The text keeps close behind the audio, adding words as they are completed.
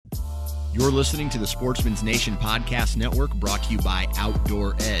You're listening to the Sportsman's Nation Podcast Network, brought to you by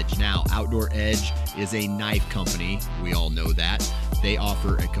Outdoor Edge. Now, Outdoor Edge is a knife company. We all know that. They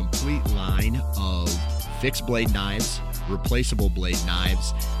offer a complete line of fixed blade knives, replaceable blade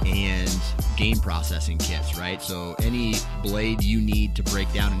knives, and game processing kits, right? So any blade you need to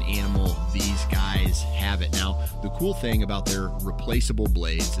break down an animal, these guys have it. Now, the cool thing about their replaceable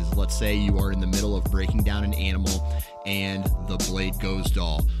blades is, let's say you are in the middle of breaking down an animal and the blade goes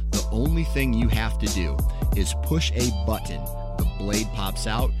dull. The only thing you have to do is push a button. The blade pops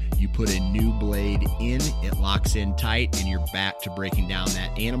out, you put a new blade in, it locks in tight, and you're back to breaking down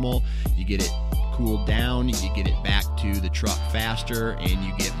that animal. You get it cooled down, you get it back to the truck faster, and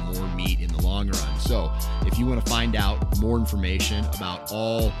you get more meat in the long run. So if you want to find out more information about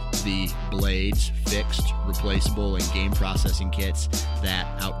all the blades, fixed, replaceable, and game processing kits that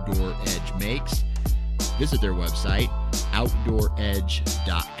Outdoor Edge makes, visit their website,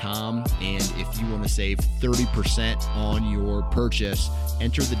 OutdoorEdge.com, and if you want to save 30% on your purchase,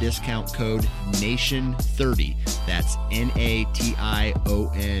 enter the discount code NATION30. That's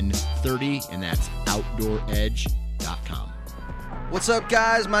NATION 30, and that's OutdoorEdge.com. What's up,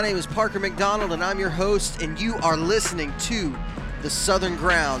 guys? My name is Parker McDonald, and I'm your host, and you are listening to the Southern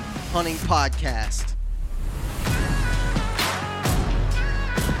Ground Hunting Podcast.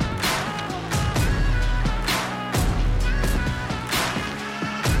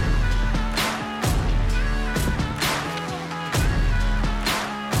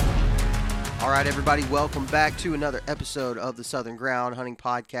 All right, everybody, welcome back to another episode of the Southern Ground Hunting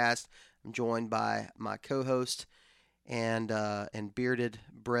Podcast. I'm joined by my co-host and bearded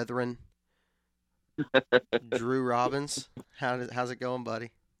brethren, Drew Robbins. How's it going,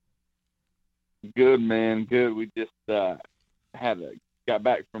 buddy? Good, man. Good. We just got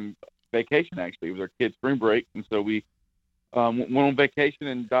back from vacation. Actually, it was our kids' spring break, and so we went on vacation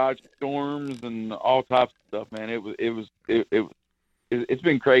and dodged storms and all types of stuff. Man, it's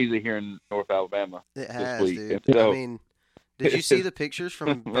been crazy here in North Alabama. It has, this week. dude. So, I mean, did you see the pictures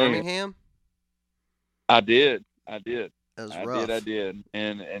from Birmingham? I did. That was rough. I did.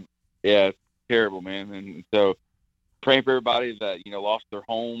 And yeah, it's terrible, man. And so praying for everybody that, lost their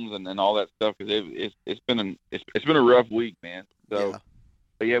homes and all that stuff, because it's been a rough week, man. So,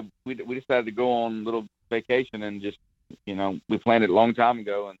 But yeah, we decided to go on a little vacation and just, we planned it a long time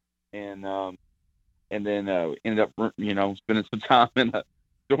ago, and then ended up, spending some time in a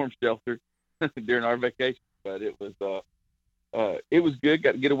storm shelter during our vacation. But it was good.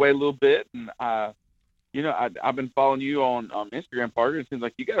 Got to get away a little bit, and I've been following you on Instagram, Parker. It seems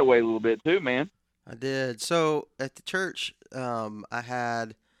like you got away a little bit too, man. I did. So at the church, I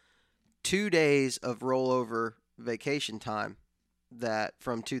had 2 days of rollover vacation time that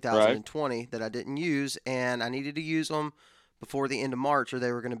from 2020 that I didn't use, and I needed to use them before the end of March or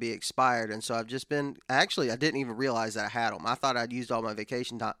they were going to be expired. And so I've just been – actually, I didn't even realize that I had them. I thought I'd used all my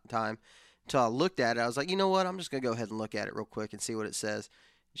vacation time until I looked at it. I was like, you know what? I'm just going to go ahead and look at it real quick and see what it says.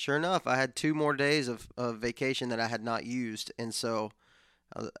 Sure enough, I had 2 more days of vacation that I had not used. And so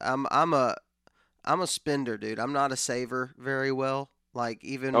I'm a spender, dude. I'm not a saver very well. Like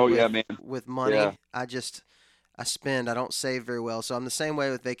even with money, yeah. I spend. I don't save very well. So I'm the same way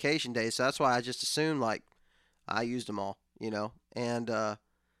with vacation days. So that's why I just assumed like I used them all. And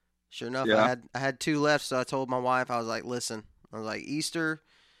sure enough, yeah. I had 2 left, so I told my wife, I was like, listen, Easter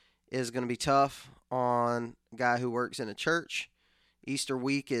is going to be tough on a guy who works in a church. Easter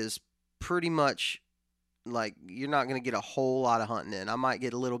week is pretty much like you're not going to get a whole lot of hunting in. I might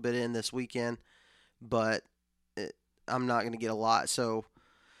get a little bit in this weekend, but I'm not going to get a lot. So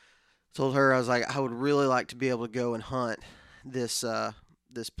I told her, I was like, I would really like to be able to go and hunt this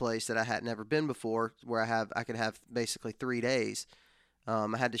place that I had never been before, where I could have basically 3 days. I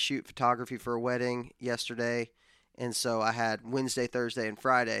had to shoot photography for a wedding yesterday, and so I had Wednesday, Thursday, and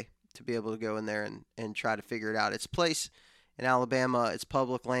Friday to be able to go in there and try to figure it out. It's a place in Alabama, it's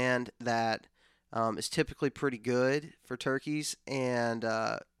public land that is typically pretty good for turkeys, and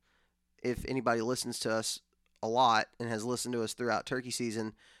if anybody listens to us a lot and has listened to us throughout turkey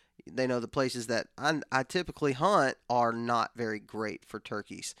season, they know the places that I typically hunt are not very great for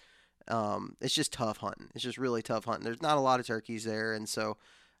turkeys. It's just tough hunting. It's just really tough hunting. There's not a lot of turkeys there, and so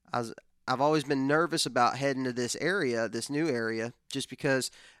I've always been nervous about heading to this new area, just because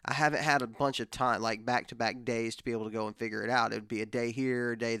I haven't had a bunch of time, like back-to-back days, to be able to go and figure it out. It would be a day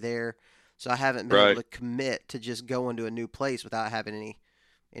here, a day there, so I haven't been able to commit to just going to a new place without having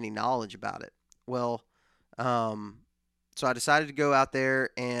any knowledge about it. Well, so I decided to go out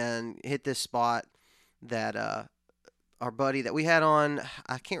there and hit this spot that our buddy that we had on,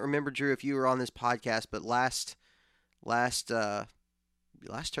 I can't remember, Drew, if you were on this podcast, but last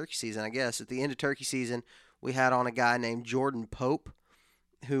last turkey season, I guess. At the end of turkey season, we had on a guy named Jordan Pope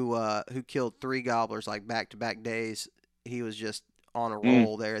who killed 3 gobblers like back-to-back days. He was just on a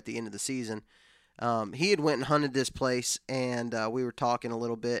roll there at the end of the season. He had went and hunted this place, and we were talking a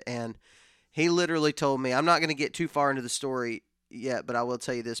little bit, and he literally told me, I'm not going to get too far into the story yet, but I will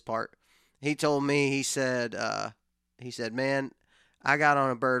tell you this part. He told me, he said, man, I got on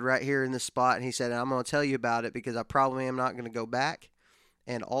a bird right here in this spot, and he said, I'm going to tell you about it because I probably am not going to go back.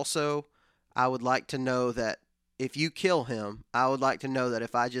 And also, I would like to know that if you kill him, I would like to know that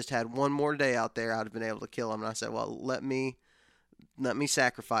if I just had one more day out there, I'd have been able to kill him. And I said, well, let me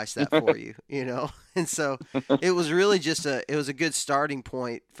sacrifice that for you, you know? And so it was really just it was a good starting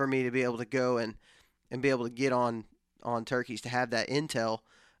point for me to be able to go and be able to get on turkeys, to have that intel.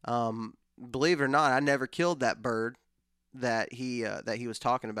 Believe it or not, I never killed that bird that he was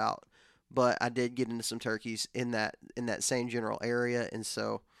talking about, but I did get into some turkeys in that same general area. And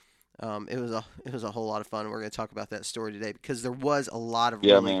so it was a whole lot of fun. We're going to talk about that story today because there was a lot of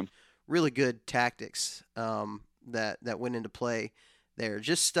really good tactics that went into play there.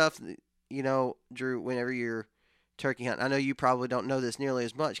 Just stuff, you know, Drew, whenever you're turkey hunting, I know you probably don't know this nearly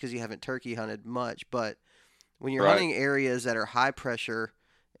as much because you haven't turkey hunted much, but when you're hunting areas that are high pressure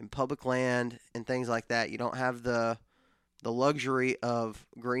in public land and things like that, you don't have the luxury of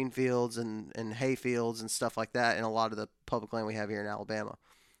green fields and hay fields and stuff like that in a lot of the public land we have here in Alabama.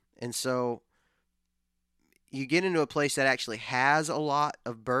 And so you get into a place that actually has a lot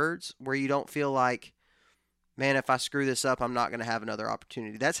of birds where you don't feel like, man, if I screw this up, I'm not going to have another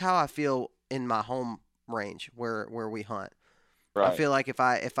opportunity. That's how I feel in my home range where we hunt. Right. I feel like if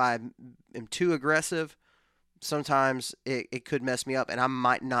I am too aggressive, sometimes it could mess me up, and I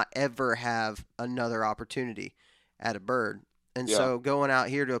might not ever have another opportunity at a bird. And so going out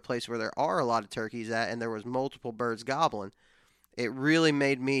here to a place where there are a lot of turkeys at, and there was multiple birds gobbling, it really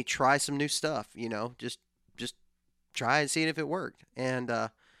made me try some new stuff, you know, just try and see if it worked. And a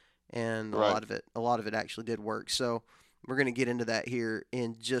lot of it actually did work. So we're going to get into that here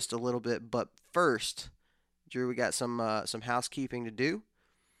in just a little bit. But first, Drew, we got some housekeeping to do.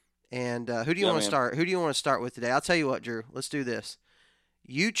 And who do you want to start? Who do you want to start with today? I'll tell you what, Drew. Let's do this.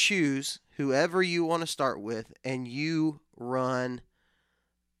 You choose whoever you want to start with, and you run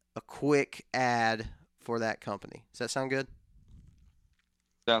a quick ad for that company. Does that sound good?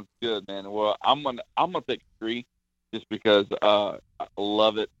 Sounds good, man. Well, I'm gonna pick 3 just because I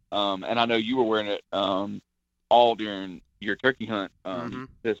love it. And I know you were wearing it all during your turkey hunt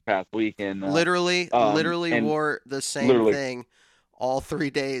this past week, and literally wore the same thing all 3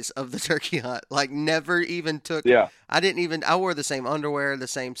 days of the turkey hunt. Like, never even took. Yeah. I wore the same underwear, the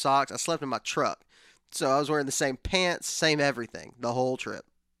same socks. I slept in my truck, so I was wearing the same pants, same everything, the whole trip.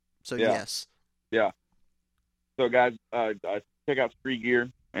 So yes. Yeah. So guys, check out Free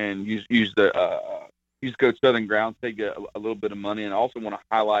Gear and use code Southern Ground. Save you a little bit of money, and I also want to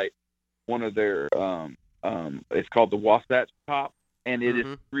highlight one of their it's called the Wasatch Top, and it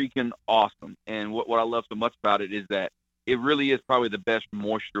is freaking awesome. And what I love so much about it is that it really is probably the best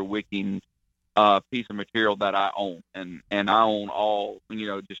moisture wicking piece of material that I own, and I own all, you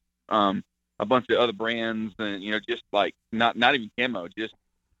know, just a bunch of other brands, and, you know, just like not even camo, just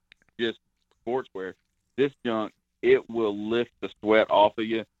sportswear. This junk, it will lift the sweat off of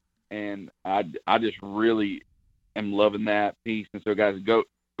you, and I just really am loving that piece. And so, guys, go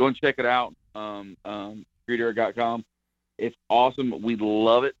and check it out. StreetAir.com. It's awesome. We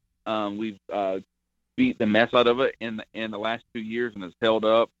love it. We've beat the mess out of it in the last 2 years, and it's held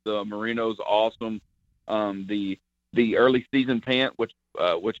up. The Merino's awesome. The early season pant, which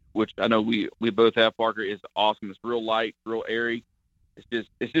I know we both have, Parker, is awesome. It's real light, real airy. It's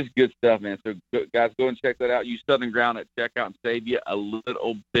just good stuff, man. So guys, go and check that out. Use Southern Ground at checkout and save you a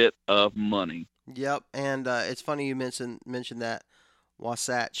little bit of money. Yep, and it's funny you mentioned that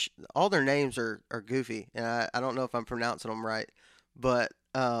Wasatch. All their names are goofy, and I don't know if I'm pronouncing them right, but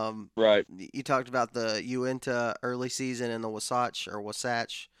right. You talked about the Uinta early season and the Wasatch,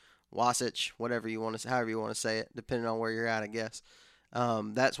 whatever you want to, however you want to say it, depending on where you're at, I guess.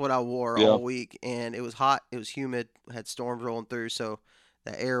 That's what I wore all week, and it was hot, it was humid, had storms rolling through, so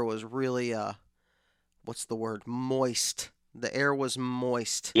the air was really what's the word? Moist. The air was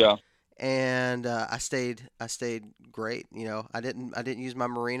moist. Yeah. And I stayed great. You know, I didn't use my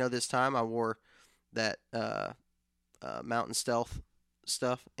Merino this time. I wore that Mountain Stealth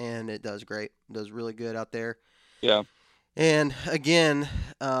stuff, and it does great. It does really good out there. Yeah. And again,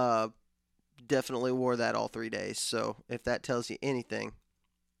 definitely wore that all 3 days. So if that tells you anything,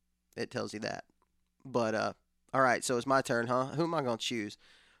 it tells you that. But all right, so it's my turn, huh? Who am I going to choose?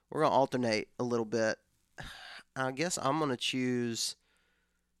 We're going to alternate a little bit. I guess I'm going to choose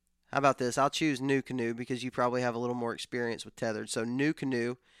How about this? I'll choose NuCanoe because you probably have a little more experience with tethered. So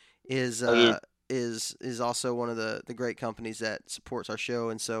NuCanoe is is also one of the great companies that supports our show,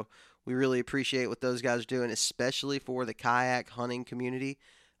 and so we really appreciate what those guys are doing, especially for the kayak hunting community.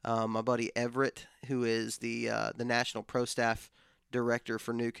 My buddy Everett, who is the national pro staff director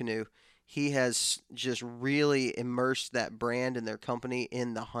for NuCanoe, he has just really immersed that brand and their company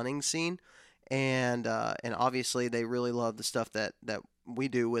in the hunting scene, and obviously they really love the stuff that we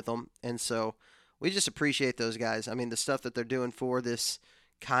do with them, and so we just appreciate those guys. I mean, the stuff that they're doing for this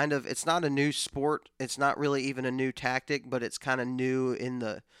kind of, it's not a new sport, it's not really even a new tactic, but it's kind of new in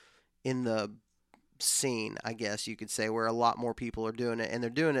the scene, I guess you could say, where a lot more people are doing it, and they're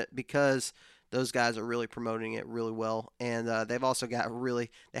doing it because those guys are really promoting it really well, and they've also got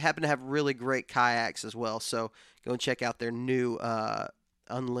they happen to have really great kayaks as well, so go and check out their new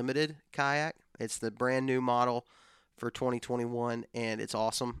Unlimited kayak. It's the brand new model for 2021, and it's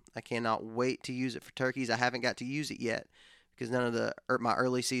awesome. I cannot wait to use it for turkeys. I haven't got to use it yet because none of my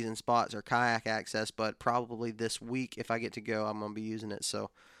early season spots are kayak access, but probably this week, if I get to go, I'm going to be using it, so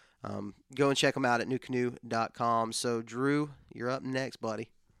go and check them out at nucanoe.com. So, Drew, you're up next, buddy.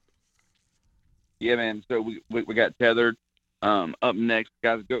 Yeah, man. So we got Tethered up next.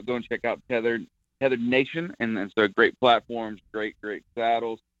 Guys, go and check out Tethered Nation. And so great platforms, great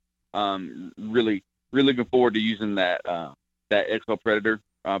saddles. Really looking forward to using that XL Predator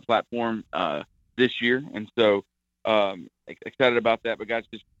platform this year. And so excited about that. But, guys,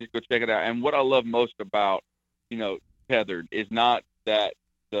 just go check it out. And what I love most about, Tethered is not that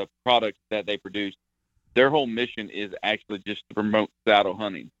the products that they produce, their whole mission is actually just to promote saddle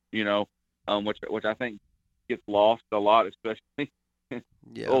hunting, which I think gets lost a lot, especially.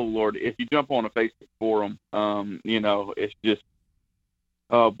 Yeah. Oh Lord, if you jump on a Facebook forum, it's just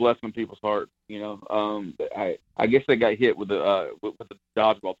blessing people's hearts. I guess they got hit with the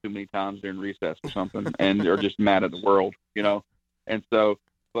dodgeball too many times during recess or something, and they're just mad at the world, And so,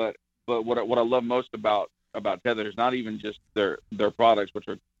 but what I love most about Tether is not even just their products, which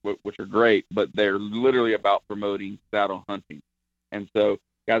are great, but they're literally about promoting saddle hunting. And so,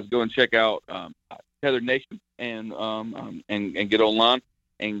 guys, go and check out Tethered Nation and get online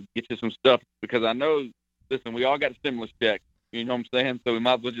and get you some stuff, because I know, listen, we all got a stimulus check. You know what I'm saying? So we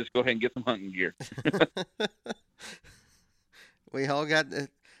might as well just go ahead and get some hunting gear. We all got.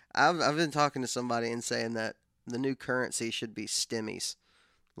 I've been talking to somebody and saying that the new currency should be stimmies,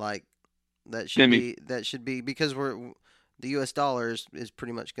 like. That should be because the U.S. dollar is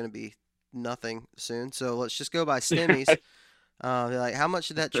pretty much going to be nothing soon. So let's just go by stimmies. Like, how much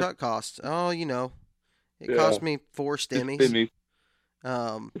did that truck cost? Oh, it cost me 4 stimmies.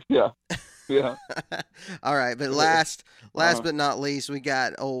 Yeah. All right, but last but not least, we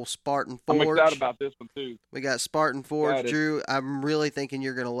got old Spartan Forge. I'm excited about this one too. We got Spartan Forge, Drew. I'm really thinking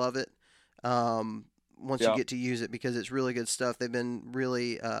you're going to love it. Once you get to use it, because it's really good stuff. They've been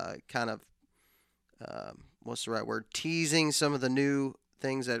really kind of what's the right word? Teasing some of the new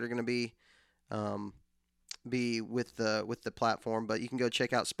things that are going to be with the platform. But you can go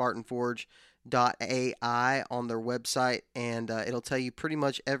check out SpartanForge.ai on their website, and it'll tell you pretty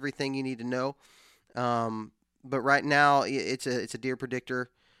much everything you need to know. But right now, it's a deer predictor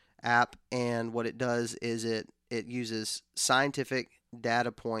app, and what it does is it uses scientific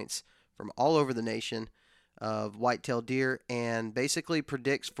data points from all over the nation of white-tailed deer, and basically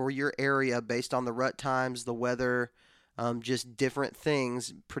predicts for your area based on the rut times, the weather, just different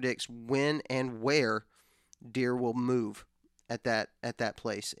things, predicts when and where deer will move at that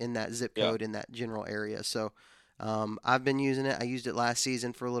place, in that zip code, in that general area. So I've been using it. I used it last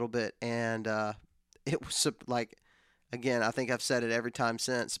season for a little bit, and it was like, again, I think I've said it every time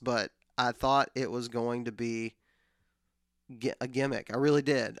since, but I thought it was going to be a gimmick. I really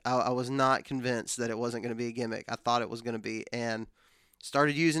did. I was not convinced that it wasn't going to be a gimmick. I thought it was going to be, and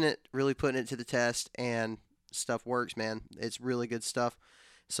started using it, really putting it to the test, and stuff works, man. It's really good stuff.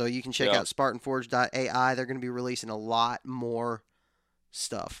 So you can check out SpartanForge.ai. They're going to be releasing a lot more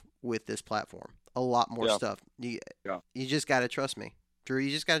stuff with this platform. A lot more stuff. You just got to trust me. Drew, you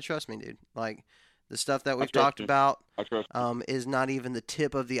just got to trust me, dude. Like, the stuff that we've talked about is not even the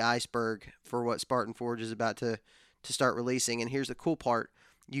tip of the iceberg for what Spartan Forge is about to start releasing. And here's the cool part.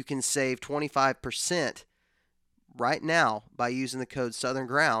 You can save 25% right now by using the code Southern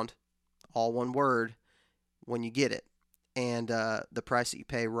Ground, all one word, when you get it. And the price that you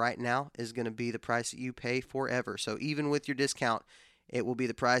pay right now is going to be the price that you pay forever. So even with your discount, it will be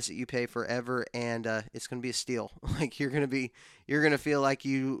the price that you pay forever, and it's going to be a steal. Like, you're going to feel like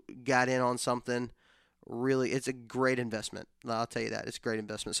you got in on something. Really, it's a great investment. I'll tell you that. It's a great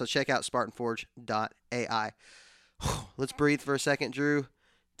investment. So check out SpartanForge.ai. Let's breathe for a second, Drew.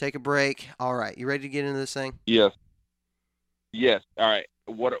 Take a break. All right. You ready to get into this thing? Yes. Yes. All right.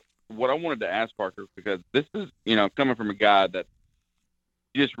 What I wanted to ask Parker, because this is, coming from a guy that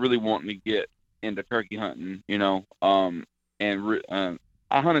just really wanting to get into turkey hunting, I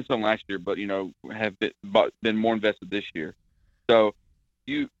hunted some last year, but have been more invested this year. So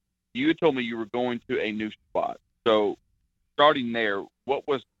you had told me you were going to a new spot. So starting there, what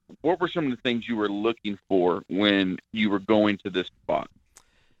were some of the things you were looking for when you were going to this spot?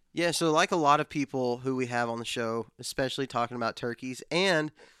 Yeah, so like a lot of people who we have on the show, especially talking about turkeys, and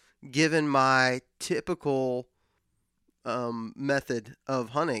given my typical method of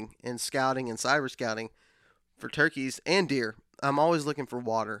hunting and scouting and cyber scouting for turkeys and deer, I'm always looking for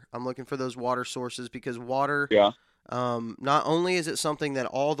water. I'm looking for those water sources because water, not only is it something that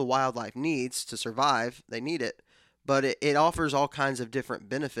all the wildlife needs to survive, they need it, but it offers all kinds of different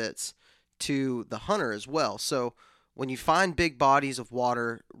benefits to the hunter as well. So when you find big bodies of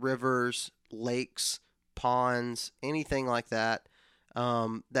water, rivers, lakes, ponds, anything like that,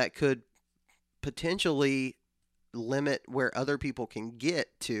 that could potentially limit where other people can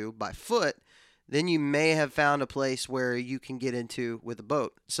get to by foot, then you may have found a place where you can get into with a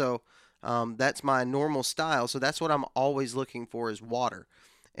boat. So that's my normal style. So that's what I'm always looking for is water.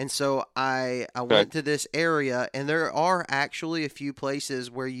 And so I went to this area, and there are actually a few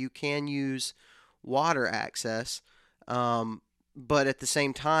places where you can use water access. But at the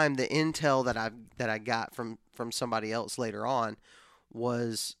same time, the intel that I got from somebody else later on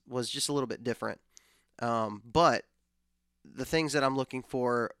was just a little bit different. But the things that I'm looking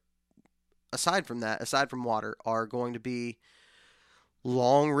for, aside from water, are going to be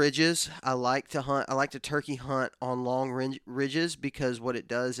long ridges. I like to turkey hunt on long ridges because what it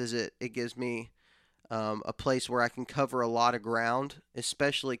does is it gives me a place where I can cover a lot of ground,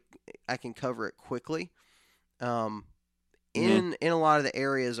 especially I can cover it quickly. In a lot of the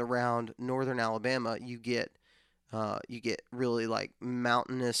areas around northern Alabama, you get really like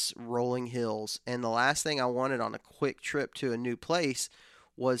mountainous rolling hills, and the last thing I wanted on a quick trip to a new place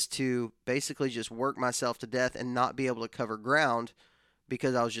was to basically just work myself to death and not be able to cover ground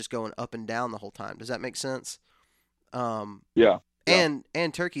because I was just going up and down the whole time. Does that make sense? Yeah. And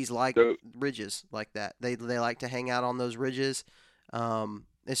turkeys like ridges like that. They like to hang out on those ridges.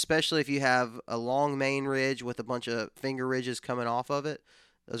 Especially if you have a long main ridge with a bunch of finger ridges coming off of it.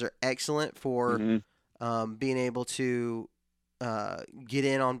 Those are excellent for being able to get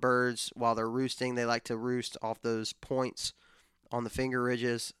in on birds while they're roosting. They like to roost off those points on the finger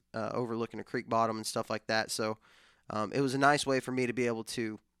ridges overlooking a creek bottom and stuff like that. So it was a nice way for me to be able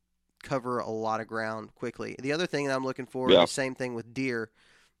to cover a lot of ground quickly. The other thing that I'm looking for, the same thing with deer,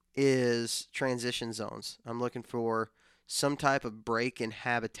 is transition zones. I'm looking for some type of break in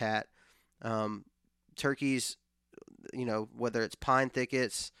habitat. Turkeys, whether it's pine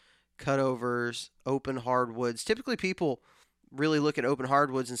thickets, cutovers, open hardwoods. Typically people really look at open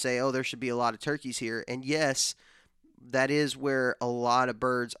hardwoods and say, oh, there should be a lot of turkeys here. And yes, that is where a lot of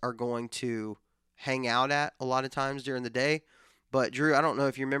birds are going to hang out at a lot of times during the day. But Drew, I don't know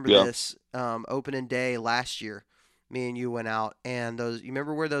if you remember this opening day last year. Me and you went out, and you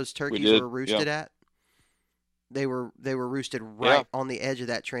remember where those turkeys were roosted at? They were roosted right on the edge of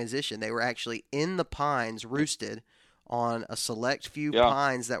that transition. They were actually in the pines, roosted on a select few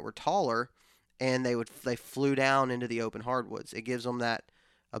pines that were taller, and they flew down into the open hardwoods. It gives them that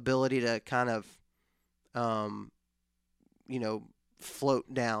ability to kind of,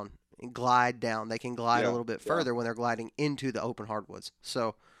 float down and glide down. They can glide a little bit further when they're gliding into the open hardwoods.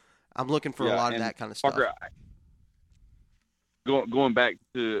 So I'm looking for a lot of that kind of stuff. Parker, going back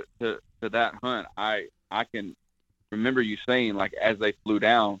to that hunt, I can remember you saying, like, as they flew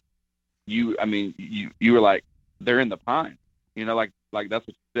down, you were like, they're in the pines, like that's what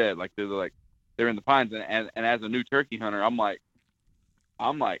you said, like they're in the pines, and as a new turkey hunter, I'm like,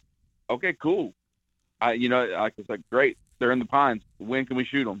 okay, cool, it's like, great, they're in the pines, when can we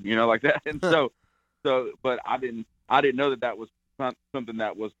shoot them, like that, and so, but I didn't know that was something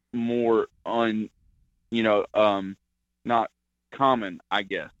that was more not common, I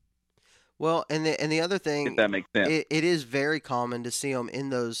guess. Well, and the other thing, if that makes sense, it is very common to see them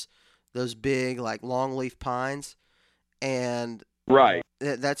in those big, like, longleaf pines, and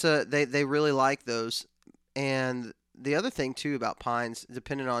they really like those. And the other thing too about pines,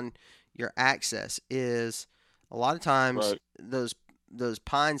 depending on your access, is a lot of times those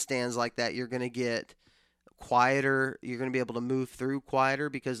pine stands like that, you're going to get quieter. You're going to be able to move through quieter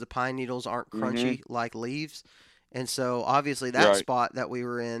because the pine needles aren't crunchy like leaves. And so obviously that spot that we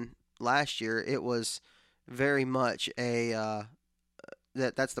were in last year, it was very much a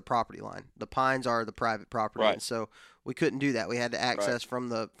that's the property line. The pines are the private property, Right. and so we couldn't do that. We had to access from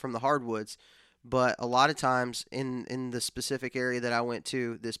the hardwoods. But a lot of times in the specific area that I went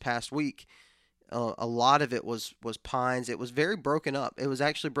to this past week, a lot of it was pines. It was very broken up. It was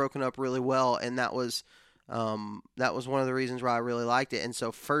actually broken up really well, and that was one of the reasons why I really liked it. And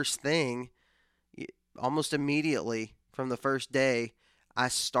so first thing, almost immediately from the first day, I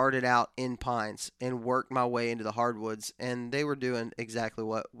started out in pines and worked my way into the hardwoods, and they were doing exactly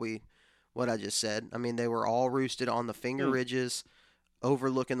what I just said. I mean, they were all roosted on the finger ridges,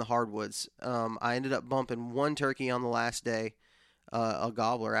 overlooking the hardwoods. I ended up bumping one turkey on the last day, a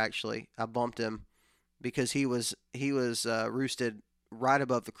gobbler actually. I bumped him because he was roosted right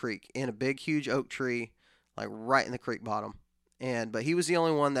above the creek in a big, huge oak tree, like right in the creek bottom. But he was the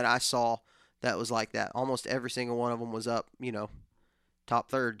only one that I saw that was like that. Almost every single one of them was up, top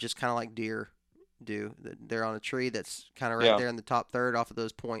third, just kind of like deer do. They're on a tree that's kind of right there in the top third off of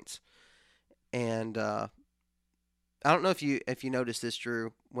those points. And I don't know if you notice this,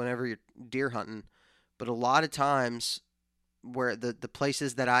 Drew, whenever you're deer hunting, but a lot of times where the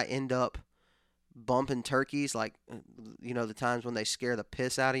places that I end up bumping turkeys, like the times when they scare the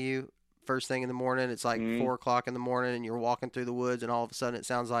piss out of you first thing in the morning, it's like 4 o'clock in the morning, and you're walking through the woods, and all of a sudden it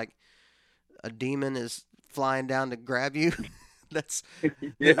sounds like a demon is flying down to grab you. That's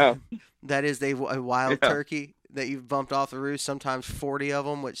that is a wild turkey that you've bumped off the roost. Sometimes 40 of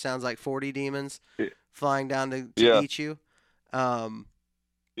them, which sounds like 40 demons flying down to eat you.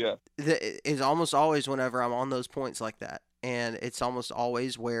 It's almost always whenever I'm on those points like that, and it's almost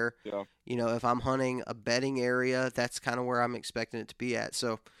always where if I'm hunting a bedding area, that's kind of where I'm expecting it to be at.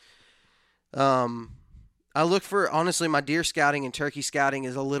 So I look for, honestly, my deer scouting and turkey scouting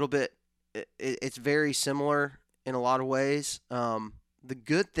is a little bit, it's very similar in a lot of ways. The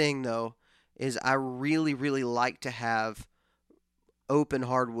good thing, though, is I really, really like to have open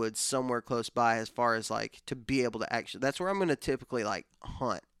hardwoods somewhere close by, as far as like to be able to actually, that's where I'm going to typically like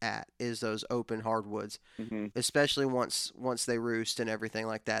hunt at, is those open hardwoods, especially once they roost and everything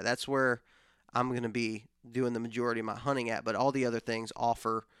like that. That's where I'm going to be doing the majority of my hunting at, but all the other things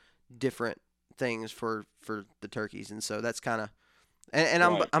offer different things for the turkeys. And so that's kind of, and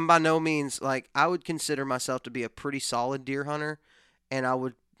I'm by no means, like, I would consider myself to be a pretty solid deer hunter, and I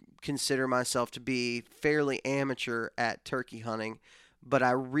would consider myself to be fairly amateur at turkey hunting, but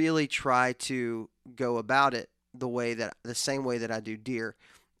I really try to go about it the same way that I do deer.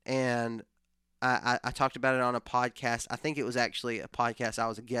 And I talked about it on a podcast. I think it was actually a podcast I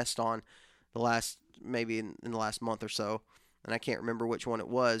was a guest on maybe in the last month or so, and I can't remember which one it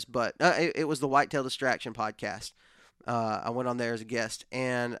was, but it was the Whitetail Distraction podcast. I went on there as a guest,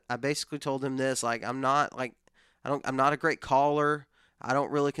 and I basically told him this, like, I'm not a great caller. I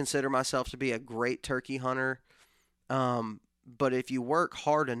don't really consider myself to be a great turkey hunter. But if you work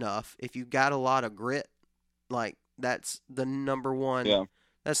hard enough, if you got a lot of grit, like, that's the number one. Yeah.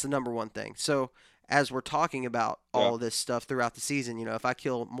 That's the number one thing. So as we're talking about all of this stuff throughout the season, if I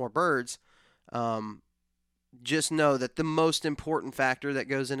kill more birds, just know that the most important factor that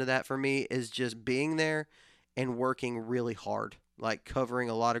goes into that for me is just being there and working really hard, like covering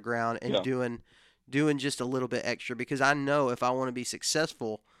a lot of ground and doing just a little bit extra, because I know if I want to be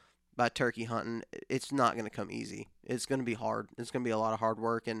successful by turkey hunting, it's not going to come easy. It's going to be hard. It's going to be a lot of hard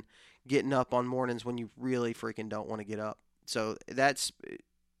work and getting up on mornings when you really freaking don't want to get up. So that's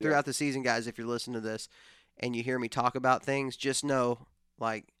throughout the season, guys. If you're listening to this and you hear me talk about things, just know,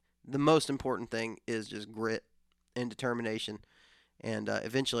 like, the most important thing is just grit and determination, and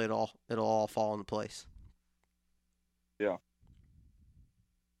eventually it'll all fall into place. Yeah.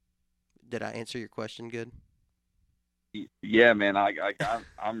 Did I answer your question good? Yeah, man.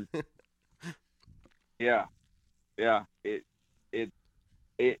 I'm. Yeah.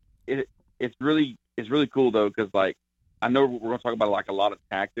 It's really cool though, because, like, I know we're going to talk about, like, a lot of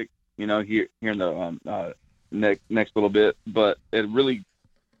tactics, here in the next little bit, but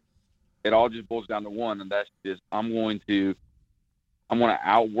it all just boils down to one, and that's just I'm going to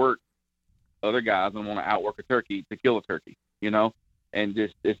outwork other guys. I'm going to outwork a turkey to kill a turkey, and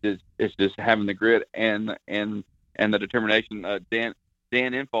it's just having the grit and the determination. Dan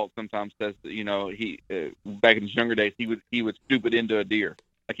Infalt sometimes says that, he back in his younger days he would stoop it into a deer,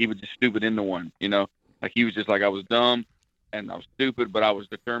 like he would just stoop it into one, like he was just like, I was dumb and I was stupid, but I was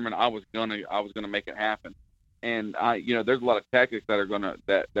determined. I was gonna make it happen. And there's a lot of tactics that we're gonna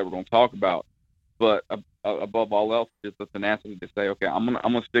talk about, but above all else, just the tenacity to say, okay, I'm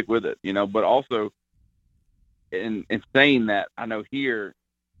gonna stick with it, But also, in saying that, I know here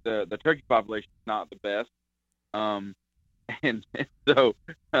the turkey population is not the best, and so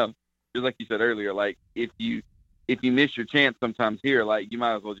just like you said earlier, like, if you if you miss your chance sometimes here, like you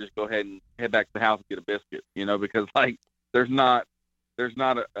might as well just go ahead and head back to the house and get a biscuit, because like there's not a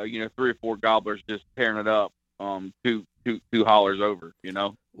 3 or 4 gobblers just tearing it up two hollers over.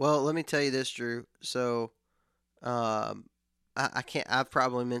 Well, let me tell you this, Drew. So, I can't. I've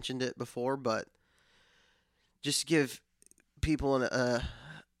probably mentioned it before, but just to give people a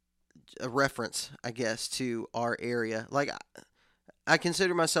reference, I guess, to our area. Like, I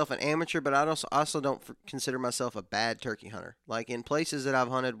consider myself an amateur, but I also don't consider myself a bad turkey hunter. Like, in places that I've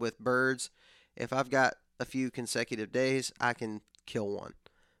hunted with birds, if I've got a few consecutive days, I can kill one,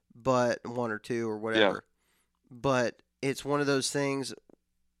 but 1 or 2 or whatever. Yeah. But it's one of those things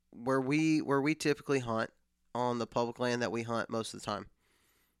where we typically hunt on the public land that we hunt most of the time.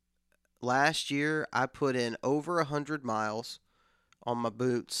 Last year, I put in over 100 miles on my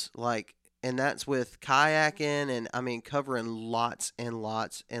boots, and that's with kayaking and covering lots and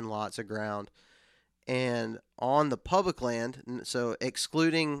lots and lots of ground. And on the public land, so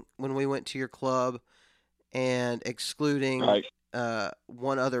excluding when we went to your club and excluding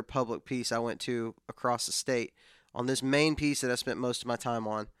one other public piece I went to across the state, on this main piece that I spent most of my time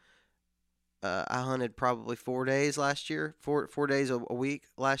on, I hunted probably 4 days last year, 4 days a week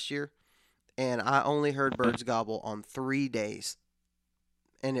last year, and I only heard birds gobble on 3 days.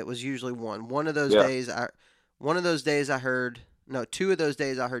 And it was usually one. One of those days I heard 2 of those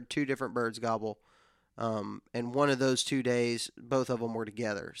days I heard 2 different birds gobble. And one of those 2 days, both of them were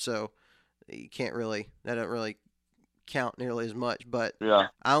together. So that don't really count nearly as much. But I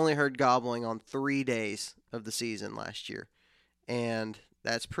only heard gobbling on 3 days of the season last year. And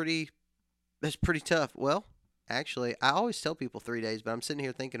that's pretty tough. Well, actually, I always tell people 3 days, but I'm sitting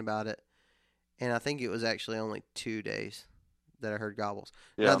here thinking about it, and I think it was actually only 2 days that I heard gobbles.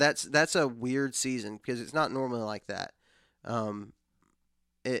 Yeah. Now that's a weird season because it's not normally like that.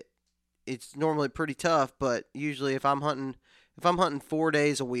 It's normally pretty tough, but usually if I'm hunting 4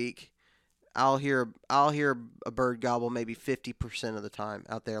 days a week, I'll hear a bird gobble maybe 50% of the time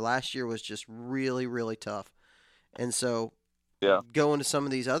out there. Last year was just really, really tough. And so going to some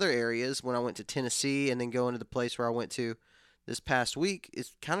of these other areas, when I went to Tennessee and then going to the place where I went to this past week, it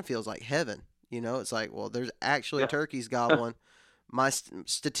kind of feels like heaven. It's like, well, there's actually turkeys gobbling.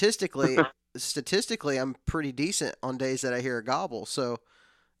 Statistically, I'm pretty decent on days that I hear a gobble. So,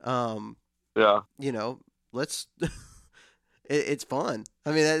 let's. It's fun.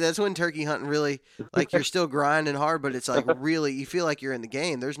 I mean, that's when turkey hunting really, like, you're still grinding hard, but it's like really, you feel like you're in the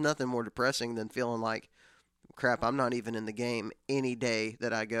game. There's nothing more depressing than feeling like, crap, I'm not even in the game any day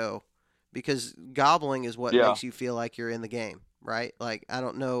that I go, because gobbling is what makes you feel like you're in the game, right? Like, I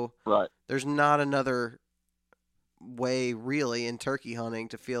don't know. Right. There's not another way really in turkey hunting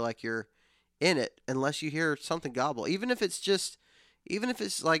to feel like you're in it unless you hear something gobble, even if it's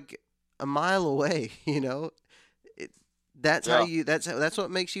like a mile away. That's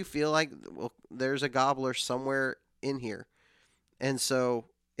what makes you feel like, well, there's a gobbler somewhere in here. And so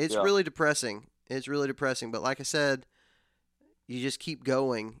it's really depressing. It's really depressing, but like I said, you just keep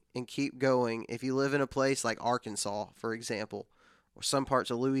going and keep going. If you live in a place like Arkansas, for example, or some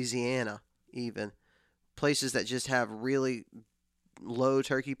parts of Louisiana, even places that just have really low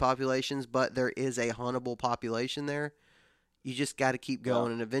turkey populations, but there is a huntable population there, you just got to keep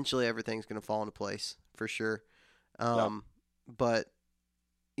going, and eventually everything's going to fall into place for sure. But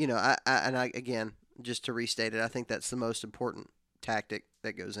I again, just to restate it, I think that's the most important tactic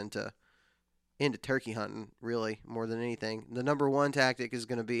that goes into turkey hunting, really, more than anything. The number one tactic is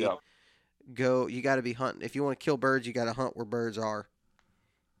going to be you got to be hunting. If you want to kill birds, you got to hunt where birds are.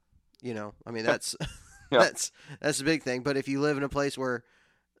 That's that's the big thing. But if you live in a place where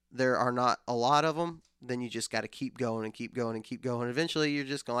there are not a lot of them, then you just got to keep going and keep going and keep going. Eventually, you're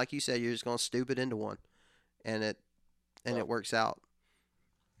just going, like you said, you're just going to stoop it into one, and it works out.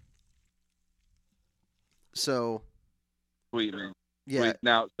 So, sweet, man. Yeah. Sweet.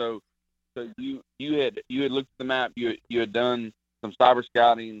 Now, so you had looked at the map. You had done some cyber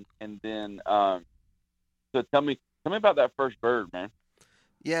scouting, and then so tell me about that first bird, man.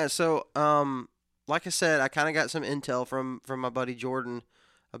 Yeah. So like I said, I kind of got some intel from my buddy Jordan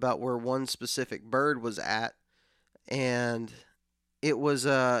about where one specific bird was at, and it was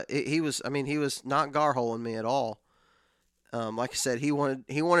he was not garholing me at all. Like I said, he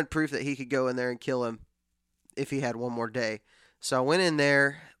wanted proof that he could go in there and kill him if he had one more day. So I went in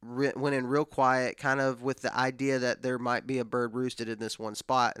there, went in real quiet, kind of with the idea that there might be a bird roosted in this one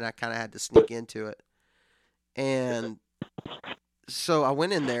spot, and I kind of had to sneak into it. And so I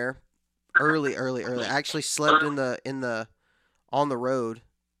went in there early. I actually slept on the road.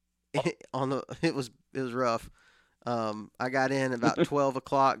 It was rough. I got in about 12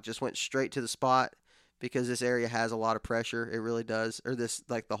 o'clock, just went straight to the spot, because this area has a lot of pressure. It really does. Or this,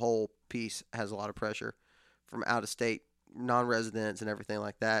 like the whole piece has a lot of pressure from out of state non-residents and everything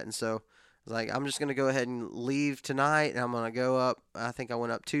like that. And so I was like, I'm just going to go ahead and leave tonight, and I'm going to go up. I think I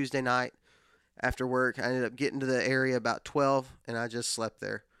went up Tuesday night after work. I ended up getting to the area about 12, and I just slept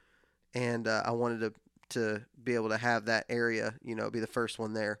there. And I wanted to be able to have that area, you know, be the first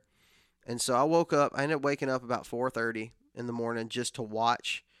one there. And so I woke up. I ended up waking up about 4:30 in the morning just to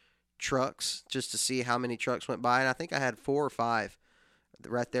watch trucks, just to see how many trucks went by. And I think I had 4 or 5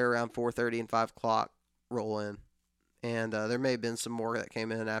 right there around 4:30 and 5 o'clock roll in. And there may have been some more that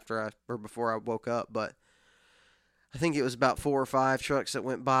came in before I woke up, but I think it was about 4 or 5 trucks that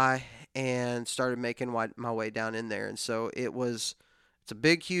went by and started making my way down in there. And so it's a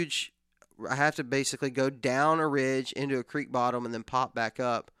big, huge. I have to basically go down a ridge into a creek bottom and then pop back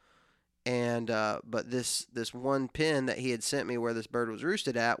up. And but this one pin that he had sent me where this bird was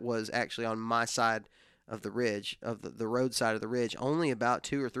roosted at was actually on my side of the ridge, of the road side of the ridge. Only about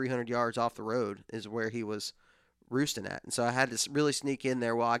 200 or 300 yards off the road is where he was roosting at. And so I had to really sneak in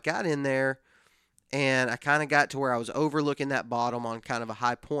there. Well, I got in there, and I kind of got to where I was overlooking that bottom on kind of a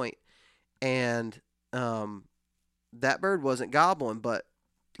high point. And that bird wasn't gobbling, but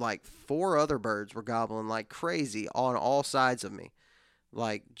like 4 other birds were gobbling like crazy on all sides of me,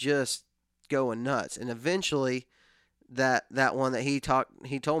 like just going nuts. And eventually that one that he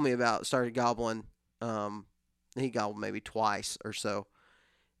told me about started gobbling. He gobbled maybe twice or so.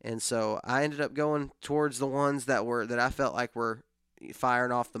 And so I ended up going towards the ones that I felt like were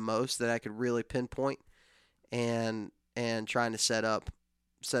firing off the most, that I could really pinpoint, and trying to set up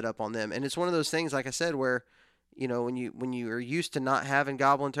on them. And it's one of those things, like I said, where, you know, when you are used to not having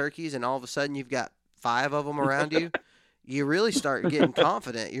gobbling turkeys and all of a sudden you've got 5 of them around you, you really start getting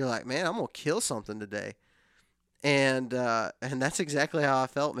confident. You're like, man, I'm going to kill something today. And that's exactly how I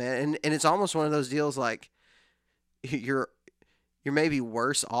felt, man. And it's almost one of those deals like you're maybe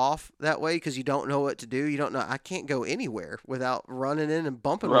worse off that way because you don't know what to do. You don't know. I can't go anywhere without running in and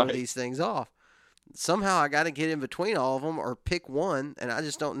bumping one of these things off. Somehow I got to get in between all of them or pick one, and I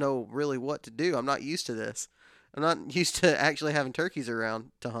just don't know really what to do. I'm not used to this. I'm not used to actually having turkeys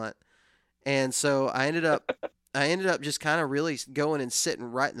around to hunt. And so I ended up just kind of really going and sitting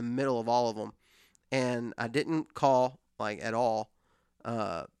right in the middle of all of them. And I didn't call like at all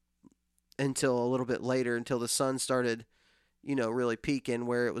until a little bit later, until the sun started, you know, really peaking,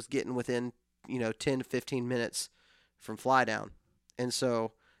 where it was getting within, you know, 10 to 15 minutes from fly down. And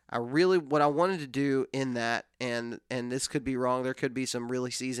so what I wanted to do in that, and this could be wrong, there could be some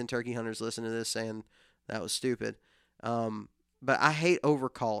really seasoned turkey hunters listening to this saying that was stupid. But I hate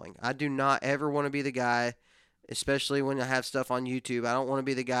overcalling. I do not ever want to be the guy, especially when I have stuff on YouTube. I don't want to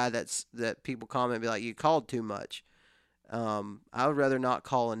be the guy that people comment and be like, you called too much. I would rather not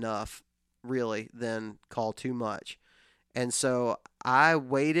call enough, really, than call too much. And so I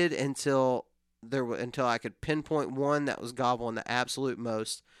waited until I could pinpoint one that was gobbling the absolute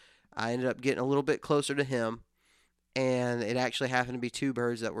most. I ended up getting a little bit closer to him, and it actually happened to be 2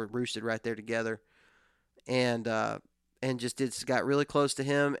 birds that were roosted right there together. And got really close to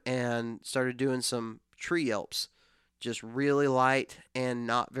him and started doing some tree yelps, just really light and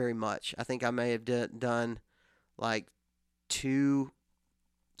not very much. I think I may have done like 2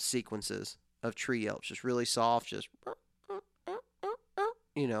 sequences of tree yelps, just really soft, just,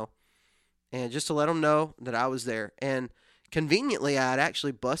 you know, and just to let them know that I was there. And conveniently, I had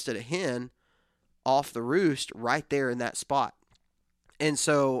actually busted a hen off the roost right there in that spot. And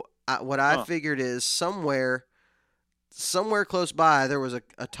so I figured is somewhere close by, there was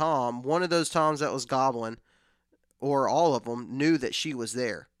a tom. One of those toms that was gobbling, or all of them, knew that she was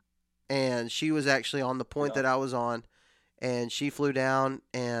there. And she was actually on the point that I was on. And she flew down,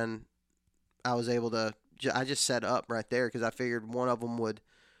 and I was able to, I just set up right there because I figured one of them would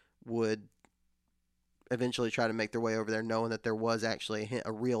eventually try to make their way over there, knowing that there was actually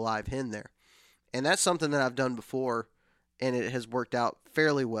a real live hen there. And that's something that I've done before, and it has worked out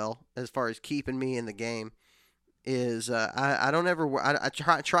fairly well as far as keeping me in the game. Is I don't ever, I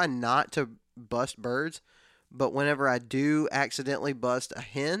try not to bust birds, but whenever I do accidentally bust a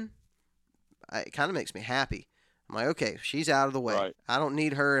hen, it kind of makes me happy. I'm like, okay, she's out of the way. Right. I don't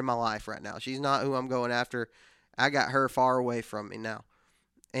need her in my life right now. She's not who I'm going after. I got her far away from me now.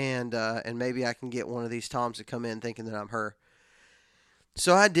 And maybe I can get one of these toms to come in thinking that I'm her.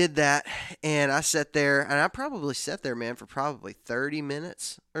 So I did that, and I sat there, and I probably sat there, man, for probably 30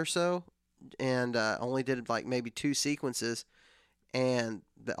 minutes or so, and only did like maybe 2 sequences, and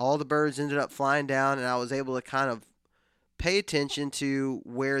all the birds ended up flying down, and I was able to kind of pay attention to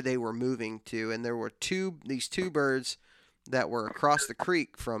where they were moving to. And there were these two birds that were across the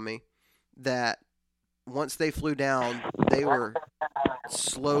creek from me that once they flew down, they were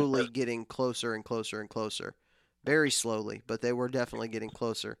slowly getting closer and closer and closer. Very slowly, but they were definitely getting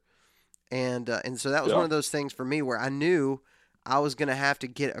closer. And so that was one of those things for me where I knew I was going to have to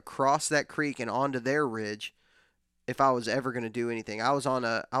get across that creek and onto their ridge if I was ever going to do anything. I was on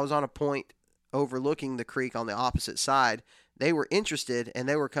a point overlooking the creek on the opposite side. They were interested and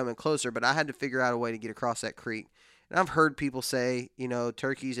they were coming closer, but I had to figure out a way to get across that creek. And I've heard people say,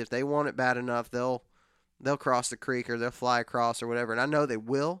 turkeys, if they want it bad enough, they'll cross the creek or they'll fly across or whatever. And I know they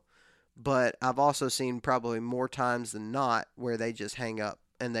will, but I've also seen probably more times than not where they just hang up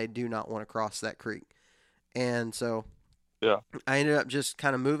and they do not want to cross that creek. And so I ended up just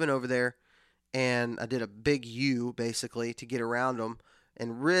kind of moving over there, and I did a big U basically to get around them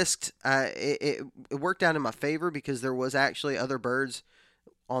and risked. It worked out in my favor because there was actually other birds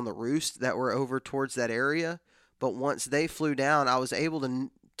on the roost that were over towards that area. But once they flew down, I was able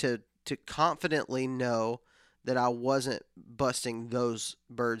to confidently know that I wasn't busting those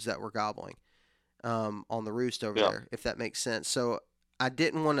birds that were gobbling on the roost over there, if that makes sense. So I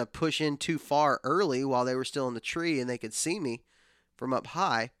didn't want to push in too far early while they were still in the tree and they could see me from up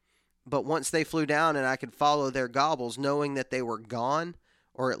high. But once they flew down and I could follow their gobbles, knowing that they were gone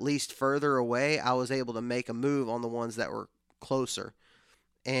or at least further away, I was able to make a move on the ones that were closer.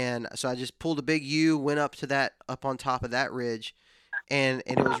 And so I just pulled a big U, went up on top of that ridge, and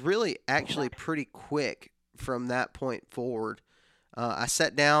it was really actually pretty quick from that point forward. I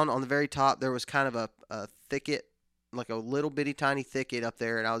sat down on the very top. There was kind of a thicket, like a little bitty tiny thicket up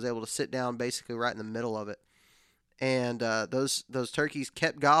there, and I was able to sit down basically right in the middle of it. And those turkeys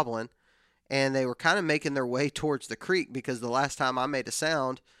kept gobbling, and they were kind of making their way towards the creek because the last time I made a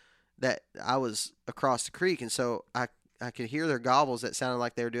sound that I was across the creek, and so I could hear their gobbles that sounded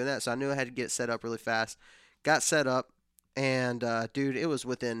like they were doing that. So I knew I had to get it set up really fast. Got set up, and dude, it was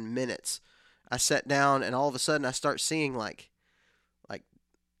within minutes. I sat down, and all of a sudden I start seeing like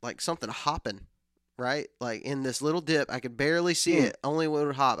something hopping, right? Like in this little dip, I could barely see it. Only when it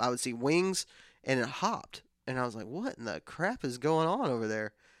would hop, I would see wings, and it hopped. And I was like, what in the crap is going on over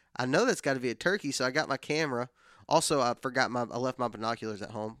there? I know that's got to be a turkey, so I got my camera. Also, I left my binoculars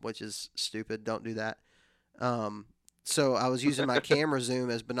at home, which is stupid. Don't do that. So I was using my camera zoom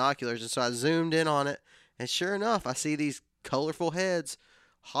as binoculars, and so I zoomed in on it, and sure enough, I see these colorful heads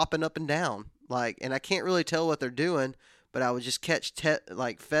hopping up and down, and I can't really tell what they're doing, but I would just catch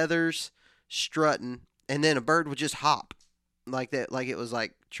feathers strutting, and then a bird would just hop like that, like it was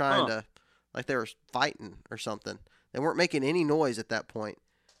like trying to, like they were fighting or something. They weren't making any noise at that point.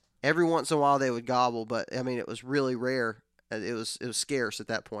 Every once in a while they would gobble, but I mean it was really rare. It was scarce at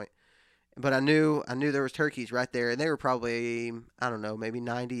that point. But I knew there was turkeys right there, and they were probably, I don't know, maybe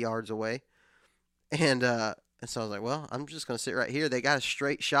 90 yards away. And so I was like, well, I'm just gonna sit right here. They got a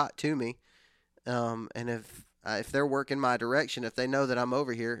straight shot to me, and if they're working my direction, if they know that I'm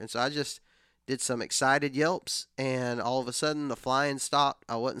over here, and so I just did some excited yelps, and all of a sudden the flying stopped.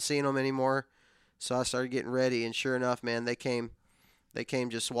 I wasn't seeing them anymore, so I started getting ready, and sure enough, man, they came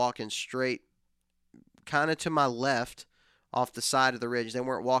just walking straight, kind of to my left, off the side of the ridge. They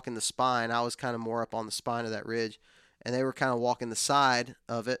weren't walking the spine. I was kind of more up on the spine of that ridge, and they were kind of walking the side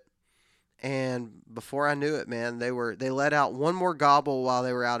of it. And before I knew it, man, they let out one more gobble while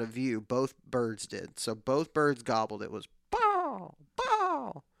they were out of view. Both birds did. So both birds gobbled. It was bow,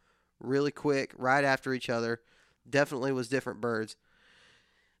 bow, really quick, right after each other. Definitely was different birds.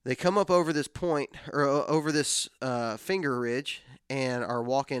 They come up over this point, or over this finger ridge, and are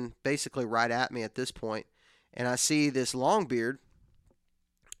walking basically right at me at this point. And I see this longbeard.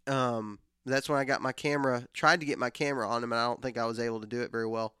 That's when I got my camera, tried to get my camera on him, and I don't think I was able to do it very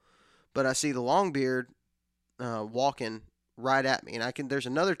well. But I see the longbeard walking right at me, and there's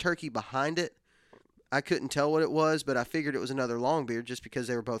another turkey behind it. I couldn't tell what it was, but I figured it was another longbeard just because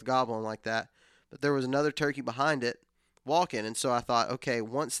they were both gobbling like that. But there was another turkey behind it walking, and so I thought, okay,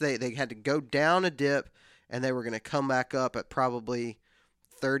 once they had to go down a dip, and they were going to come back up at probably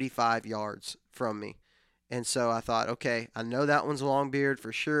 35 yards from me. And so I thought, okay, I know that one's a longbeard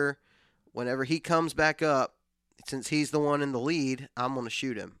for sure. Whenever he comes back up, since he's the one in the lead, I'm going to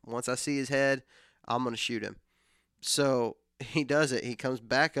shoot him. Once I see his head, I'm going to shoot him. So he does it. He comes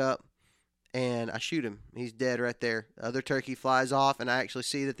back up, and I shoot him. He's dead right there. The other turkey flies off, and I actually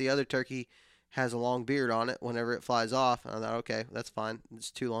see that the other turkey has a long beard on it whenever it flies off. And I thought, okay, that's fine.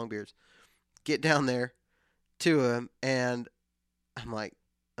 It's two long beards. Get down there to him, and I'm like,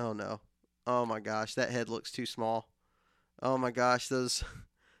 oh, no. Oh, my gosh, that head looks too small. Oh, my gosh, those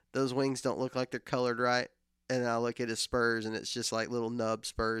wings don't look like they're colored right. And I look at his spurs, and it's just like little nub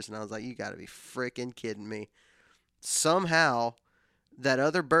spurs. And I was like, you got to be freaking kidding me. Somehow, that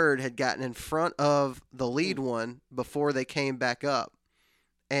other bird had gotten in front of the lead one before they came back up,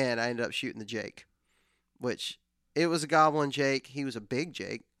 and I ended up shooting the Jake, which it was a gobbling Jake. He was a big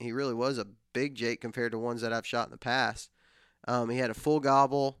Jake. He really was a big Jake compared to ones that I've shot in the past. He had a full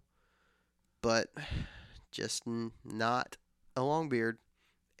gobble, but just not a longbeard,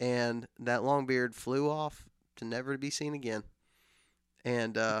 and that longbeard flew off to never be seen again.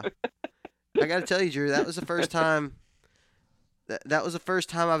 And I got to tell you, Drew, that was the first time. That was the first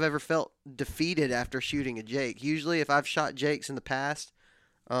time I've ever felt defeated after shooting a Jake. Usually, if I've shot Jakes in the past,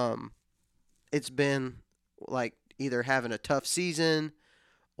 it's been like either having a tough season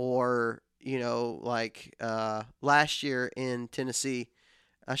or, like last year in Tennessee,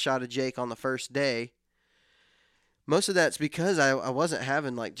 I shot a Jake on the first day. Most of that's because I wasn't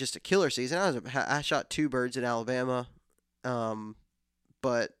having like just a killer season. I shot 2 birds in Alabama,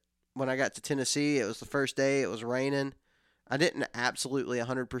 but when I got to Tennessee, it was the first day. It was raining. I didn't absolutely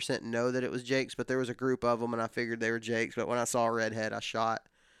 100% know that it was Jakes, but there was a group of them, and I figured they were Jakes. But when I saw a redhead, I shot.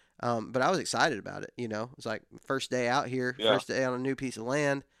 But I was excited about it, It was like first day out here, first day on a new piece of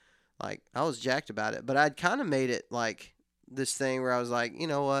land. Like, I was jacked about it. But I'd kind of made it like this thing where I was like, you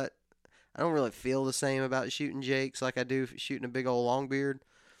know what? I don't really feel the same about shooting Jakes like I do shooting a big old longbeard.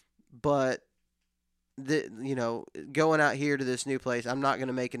 But, going out here to this new place, I'm not going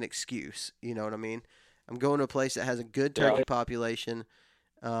to make an excuse. You know what I mean? I'm going to a place that has a good turkey population.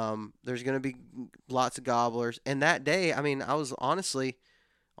 There's going to be lots of gobblers. And that day, I was honestly,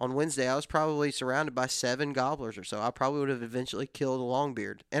 on Wednesday, I was probably surrounded by 7 gobblers or so. I probably would have eventually killed a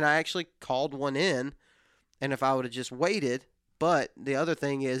longbeard. And I actually called one in, and if I would have just waited, but the other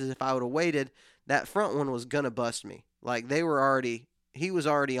thing is if I would have waited, that front one was going to bust me. Like, he was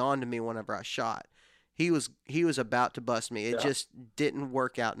already on to me whenever I shot. He was about to bust me. It just didn't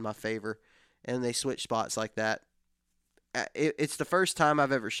work out in my favor. And they switch spots like that. It's the first time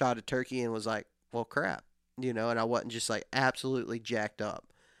I've ever shot a turkey and was like, well, crap, and I wasn't just like absolutely jacked up.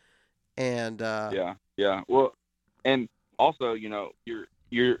 And yeah. Well, and also,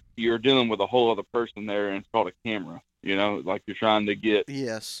 you're dealing with a whole other person there, and it's called a camera. Like you're trying to get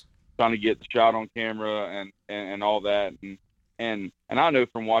the shot on camera and all that, and I know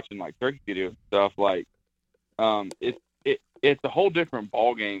from watching like turkey video and stuff, like it's a whole different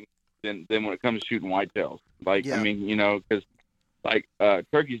ball game than when it comes to shooting whitetails. Like, because like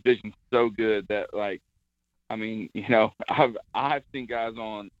turkey's vision's so good that like, I've seen guys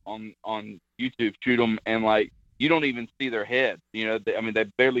on YouTube shoot them, and like you don't even see their head. They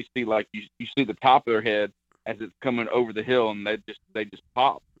barely see, like you see the top of their head as it's coming over the hill, and they just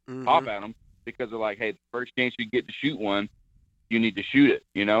pop at them because they're like, hey, the first chance you get to shoot one, you need to shoot it.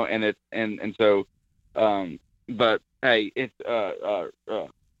 And it's and so, but hey, it's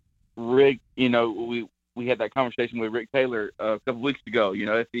Rick, we had that conversation with Rick Taylor a couple weeks ago.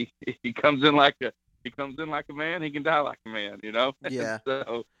 If he comes in like a man, he can die like a man. Yeah.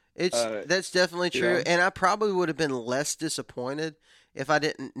 So that's definitely true. Yeah. And I probably would have been less disappointed if I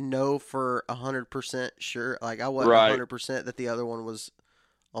didn't know for 100% sure. Like, I wasn't 100% that the other one was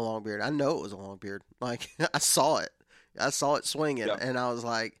a longbeard. I know it was a longbeard. Like, I saw it swinging, and I was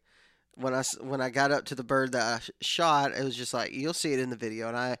like, when I got up to the bird that I shot, it was just like, you'll see it in the video.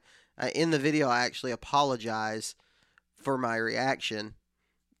 And in the video, I actually apologize for my reaction,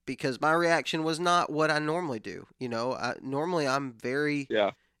 because my reaction was not what I normally do. Normally I'm very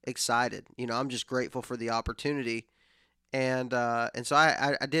excited. I'm just grateful for the opportunity. And so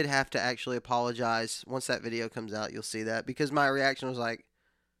I did have to actually apologize. Once that video comes out, you'll see that, because my reaction was like,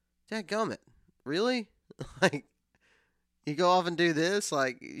 dadgummit, really? Like, you go off and do this,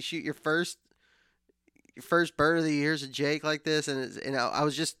 like you shoot your first bird of the year as a Jake like this, and I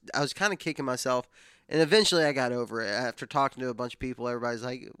was kind of kicking myself, and eventually I got over it. After talking to a bunch of people, everybody's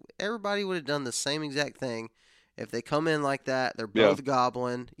like, everybody would have done the same exact thing if they come in like that. They're both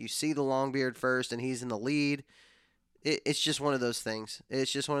gobbling. You see the longbeard first, and he's in the lead. It's just one of those things.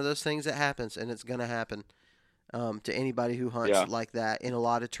 It's just one of those things that happens, and it's gonna happen to anybody who hunts like that in a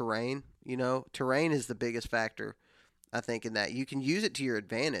lot of terrain. Terrain is the biggest factor, I think, in that. You can use it to your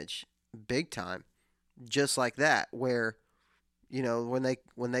advantage big time, just like that, where,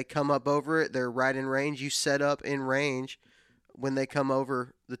 when they come up over it, they're right in range. You set up in range when they come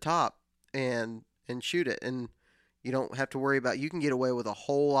over the top and shoot it, and you don't have to worry about, you can get away with a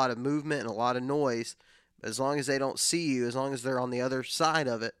whole lot of movement and a lot of noise, but as long as they don't see you, as long as they're on the other side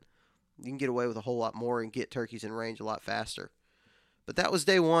of it, you can get away with a whole lot more and get turkeys in range a lot faster. But that was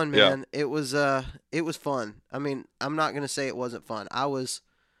day one, man. Yeah. It was fun. I'm not gonna say it wasn't fun. I was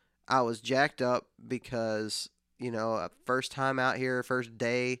jacked up because, first time out here, first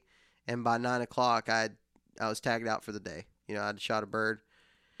day, and by 9 o'clock I was tagged out for the day. I'd shot a bird.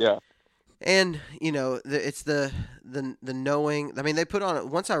 Yeah. And it's the knowing. I mean, they put on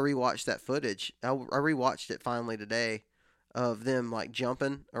once I rewatched that footage. I rewatched it finally today, of them like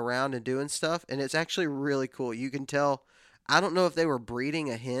jumping around and doing stuff, and it's actually really cool. You can tell. I don't know if they were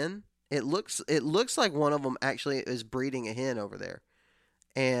breeding a hen. It looks like one of them actually is breeding a hen over there,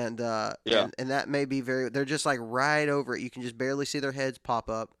 and and that may be They're just like right over it. You can just barely see their heads pop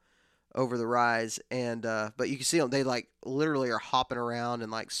up over the rise, and but you can see them. They like literally are hopping around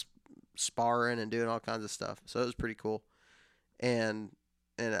and like sparring and doing all kinds of stuff. So it was pretty cool. And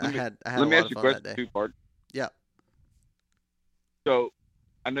I had a lot of fun that day. Too, Bart. Yeah. So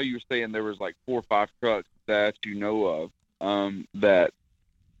I know you were saying there was like 4 or 5 trucks that you know of that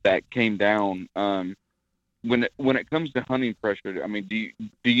came down. When it comes to hunting pressure, I mean, do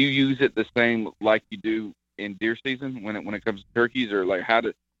you use it the same like you do in deer season when it comes to turkeys, or like how does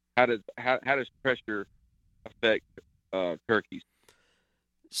pressure affect turkeys?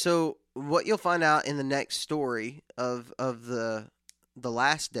 So what you'll find out in the next story of the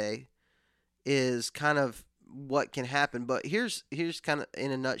last day is kind of what can happen. But here's kind of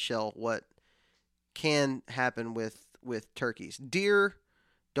in a nutshell what can happen with turkeys. Deer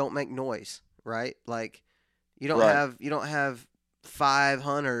don't make noise, right? Like you don't have 5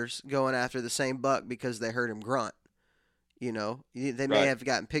 hunters going after the same buck because they heard him grunt. They may have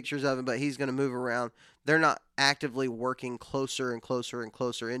gotten pictures of him, but he's going to move around. They're not actively working closer and closer and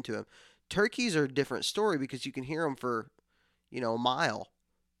closer into him. Turkeys are a different story because you can hear them for, a mile.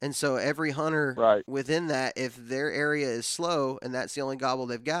 And so every hunter within that, if their area is slow and that's the only gobble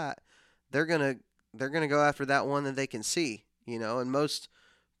they've got, they're going to go after that one that they can see, and most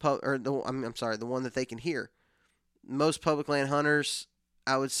the one that they can hear. Most public land hunters,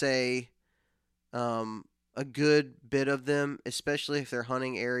 I would say, a good bit of them, especially if they're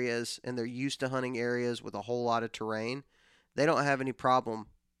hunting areas and they're used to hunting areas with a whole lot of terrain, they don't have any problem,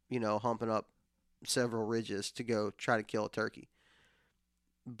 humping up several ridges to go try to kill a turkey.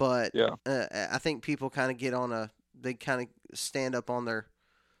 But I think people kind of they kind of stand up on their,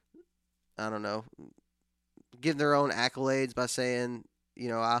 I don't know, give their own accolades by saying,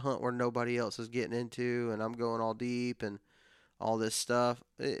 I hunt where nobody else is getting into, and I'm going all deep and all this stuff.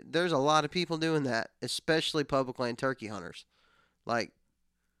 There's a lot of people doing that, especially public land turkey hunters. Like,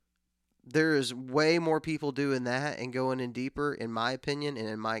 there is way more people doing that and going in deeper, in my opinion and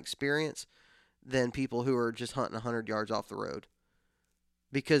in my experience, than people who are just hunting 100 yards off the road.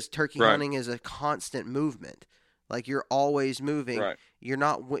 Because turkey hunting is a constant movement. Like, you're always moving. Right. You're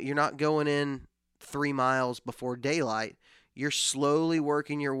not going in 3 miles before daylight. You're slowly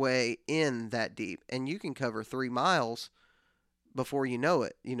working your way in that deep, and you can cover 3 miles before you know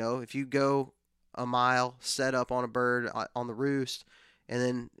it. If you go a mile, set up on a bird on the roost, and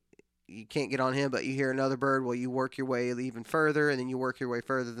then you can't get on him, but you hear another bird, well, you work your way even further, and then you work your way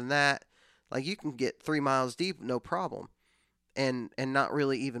further than that. Like, you can get 3 miles deep, no problem, and not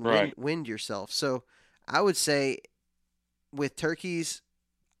really even wind yourself. So I would say with turkeys,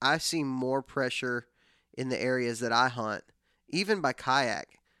 I see more pressure in the areas that I hunt, even by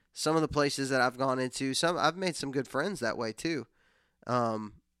kayak. Some of the places that I've gone into, I've made some good friends that way too.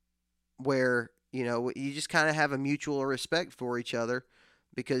 Where you just kind of have a mutual respect for each other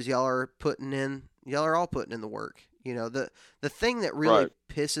because y'all are all putting in the work. The thing that really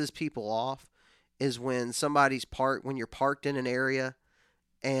pisses people off is when when you're parked in an area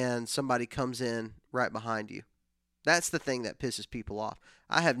and somebody comes in right behind you. That's the thing that pisses people off.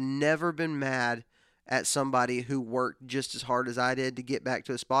 I have never been mad at somebody who worked just as hard as I did to get back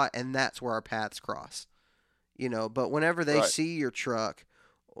to a spot, and that's where our paths cross. But whenever they see your truck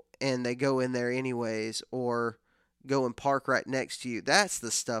and they go in there anyways, or go and park right next to you, that's the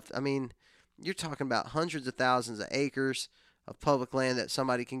stuff. I mean, you're talking about hundreds of thousands of acres of public land that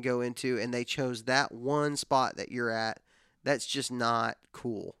somebody can go into, and they chose that one spot that you're at. That's just not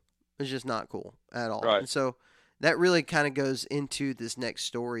cool. It's just not cool at all. Right. And so that really kind of goes into this next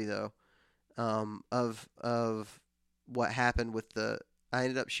story, though, of what happened with I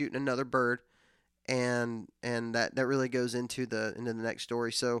ended up shooting another bird, and that really goes into the next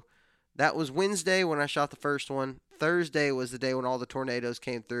story. So that was Wednesday when I shot the first one. Thursday was the day when all the tornadoes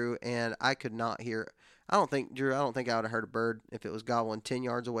came through, and I could not hear. Drew, I don't think I would have heard a bird if it was gobbling 10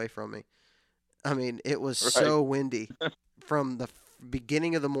 yards away from me. I mean, it was so windy. From the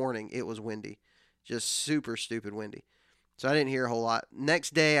beginning of the morning, it was windy. Just super stupid windy. So I didn't hear a whole lot.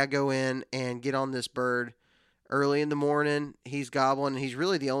 Next day, I go in and get on this bird early in the morning. He's gobbling. He's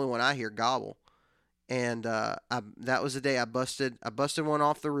really the only one I hear gobble. And that was the day I busted one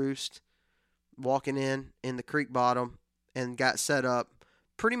off the roost, walking in the creek bottom, and got set up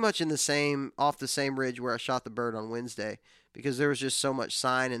pretty much off the same ridge where I shot the bird on Wednesday, because there was just so much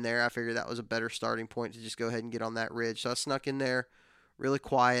sign in there. I figured that was a better starting point to just go ahead and get on that ridge. So I snuck in there, really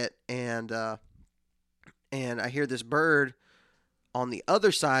quiet, and I hear this bird on the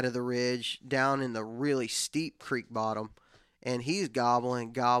other side of the ridge, down in the really steep creek bottom, and he's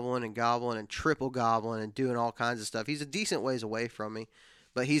gobbling, and triple gobbling and doing all kinds of stuff. He's a decent ways away from me,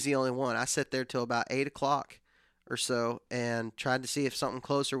 but he's the only one. I sat there till about 8 o'clock or so and tried to see if something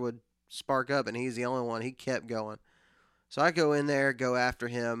closer would spark up, and he's the only one. He kept going. So I go in there, go after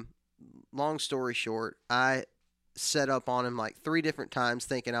him. Long story short, I set up on him like 3 different times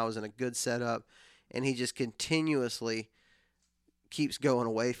thinking I was in a good setup, and he just continuously keeps going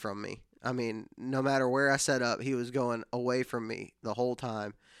away from me. I mean, no matter where I set up, he was going away from me the whole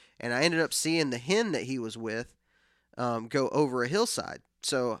time. And I ended up seeing the hen that he was with go over a hillside.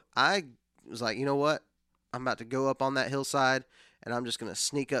 So I was like, you know what? I'm about to go up on that hillside, and I'm just going to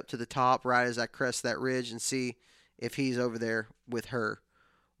sneak up to the top right as I crest that ridge and see if he's over there with her.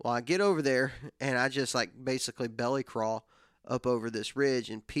 Well, I get over there, and I just like basically belly crawl up over this ridge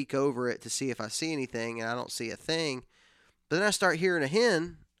and peek over it to see if I see anything, and I don't see a thing. But then I start hearing a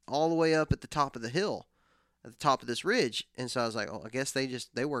hen all the way up at the top of the hill, at the top of this ridge. And so I was like, oh, I guess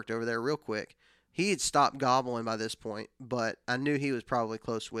they worked over there real quick. He had stopped gobbling by this point, but I knew he was probably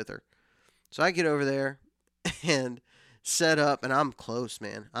close with her. So I get over there and set up, and I'm close,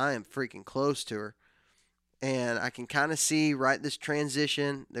 man. I am freaking close to her. And I can kind of see right this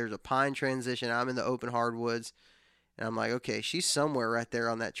transition. There's a pine transition. I'm in the open hardwoods. And I'm like, okay, she's somewhere right there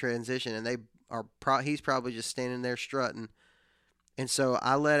on that transition. And he's probably just standing there strutting. And so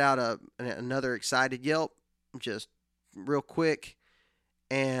I let out another excited yelp, just real quick.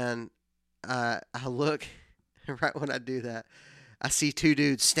 And I look, right when I do that, I see 2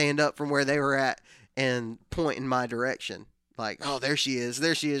 dudes stand up from where they were at and point in my direction. Like, oh, there she is.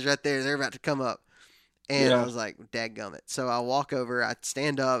 There she is right there. They're about to come up. And I was like, dadgummit. So I walk over, I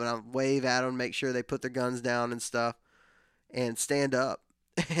stand up, and I wave at them, make sure they put their guns down and stuff, and stand up.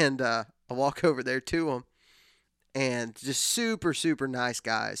 And I walk over there to them, and just super, super nice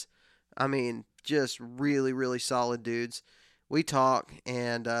guys. I mean, just really, really solid dudes. We talk,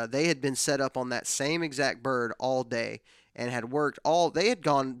 and they had been set up on that same exact bird all day and had worked they had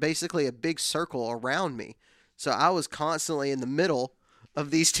gone basically a big circle around me. So I was constantly in the middle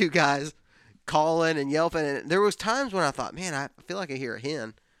of these 2 guys calling and yelping, and there was times when I thought, man, I feel like I hear a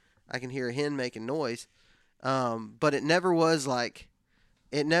hen. I can hear a hen making noise. But it never was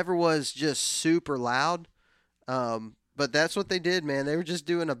just super loud. But that's what they did, man. They were just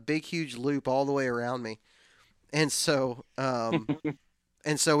doing a big, huge loop all the way around me. And so,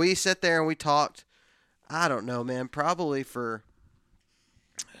 we sat there and we talked, I don't know, man, probably for,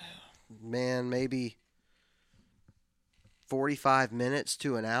 maybe 45 minutes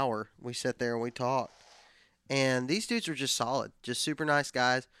to an hour. We sat there and we talked. And these dudes were just solid, just super nice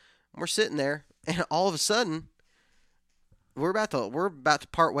guys. And we're sitting there, and all of a sudden, we're about to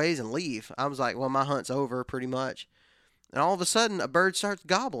part ways and leave. I was like, well, my hunt's over pretty much. And all of a sudden, a bird starts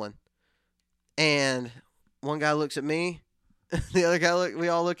gobbling. And one guy looks at me, the other guy we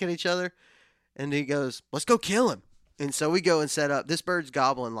all look at each other, and he goes, let's go kill him. And so we go and set up. This bird's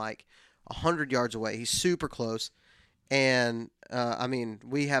gobbling like 100 yards away. He's super close. And,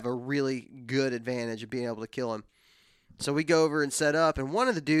 we have a really good advantage of being able to kill him. So we go over and set up, and one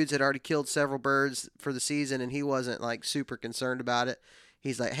of the dudes had already killed several birds for the season, and he wasn't, like, super concerned about it.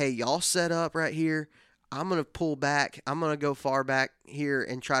 He's like, hey, y'all set up right here. I'm going to pull back. I'm going to go far back here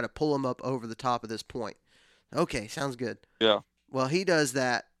and try to pull him up over the top of this point. Okay, sounds good. Yeah. Well, he does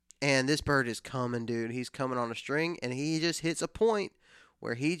that, and this bird is coming, dude. He's coming on a string, and he just hits a point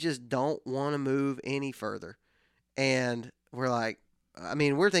where he just don't want to move any further. And we're like,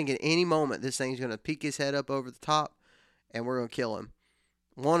 we're thinking any moment this thing's going to peek his head up over the top, and we're going to kill him.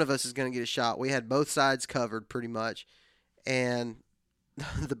 One of us is going to get a shot. We had both sides covered pretty much. And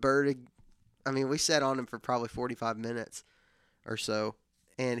the bird, we sat on him for probably 45 minutes or so.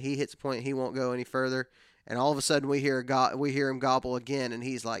 And he hits a point, he won't go any further. And all of a sudden we hear him gobble again, and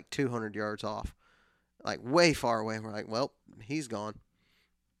he's like 200 yards off. Like way far away. We're like, well, he's gone.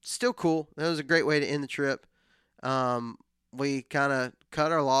 Still cool. That was a great way to end the trip. We kind of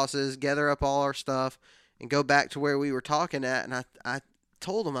cut our losses, gather up all our stuff, and go back to where we were talking at. And I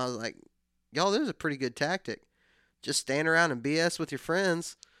told him, I was like, y'all, this is a pretty good tactic. Just stand around and BS with your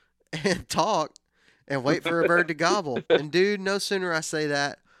friends and talk and wait for a bird to gobble. And, dude, no sooner I say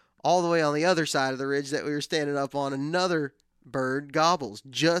that, all the way on the other side of the ridge that we were standing up on, another bird gobbles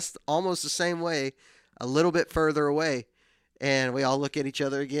just almost the same way, a little bit further away. And we all look at each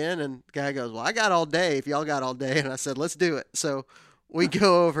other again, and the guy goes, well, I got all day if y'all got all day. And I said, let's do it. So we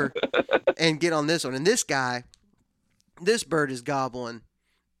go over and get on this one. And this bird is gobbling.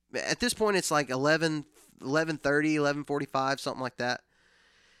 At this point, it's like 11:30, 11:45, something like that.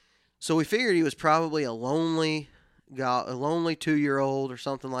 So we figured he was probably a lonely 2-year-old or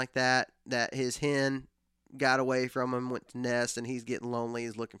something like that, that his hen got away from him, went to nest, and he's getting lonely.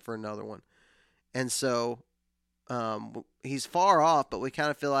 He's looking for another one. And so he's far off, but we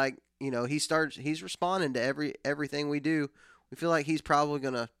kind of feel like, he's responding to everything we do. We feel like he's probably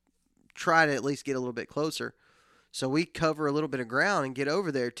going to try to at least get a little bit closer. So we cover a little bit of ground and get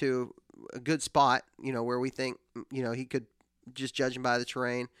over there to a good spot, where we think, he could, just judging by the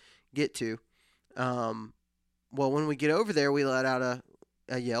terrain, get to. Well, when we get over there, we let out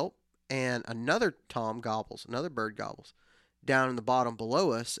a yelp, and another bird gobbles down in the bottom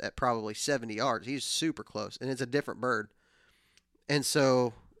below us at probably 70 yards. He's super close, and it's a different bird. And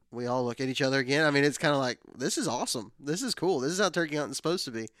so we all look at each other again. I mean, it's kind of like, this is awesome. This is cool. This is how turkey hunting's supposed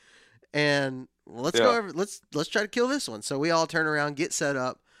to be. And let's go over. Let's try to kill this one. So we all turn around, get set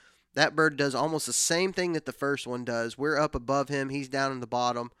up. That bird does almost the same thing that the first one does. We're up above him. He's down in the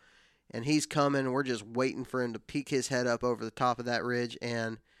bottom, and he's coming. And we're just waiting for him to peek his head up over the top of that ridge,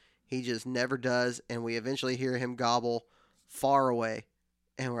 and he just never does. And we eventually hear him gobble far away,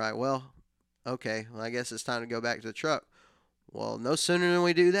 and we're like, well, okay, well, I guess it's time to go back to the truck. Well, no sooner than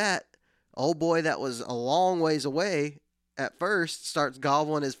we do that, old boy that was a long ways away at first starts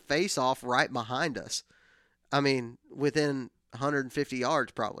gobbling his face off right behind us. I mean, within 150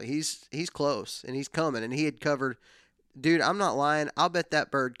 yards probably. He's close, and he's coming, and he had covered, dude, I'm not lying, I'll bet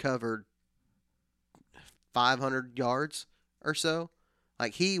that bird covered 500 yards or so.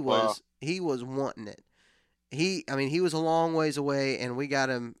 Like, he was wanting it. He was a long ways away, and we got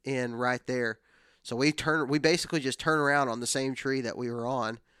him in right there. So we basically just turn around on the same tree that we were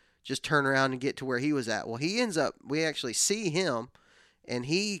on, just turn around and get to where he was at. Well, we actually see him, and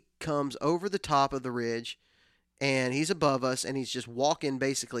he comes over the top of the ridge, and he's above us, and he's just walking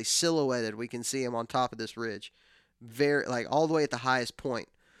basically silhouetted. We can see him on top of this ridge, all the way at the highest point.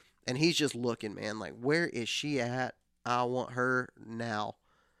 And he's just looking, man, like, where is she at? I want her now.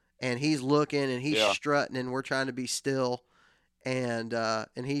 And he's looking, and he's strutting, and we're trying to be still, and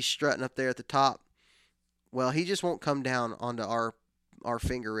he's strutting up there at the top. Well, he just won't come down onto our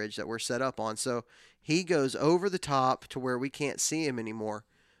finger ridge that we're set up on. So he goes over the top to where we can't see him anymore,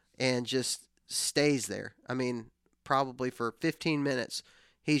 and just stays there. I mean, probably for 15 minutes,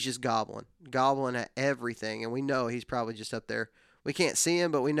 he's just gobbling at everything, and we know he's probably just up there. We can't see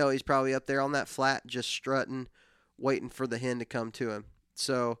him, but we know he's probably up there on that flat, just strutting, waiting for the hen to come to him.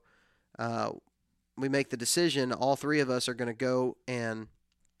 So we make the decision. All three of us are going to go and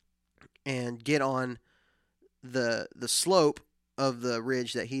get on the slope of the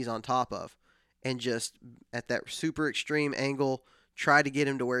ridge that he's on top of, and just at that super extreme angle, try to get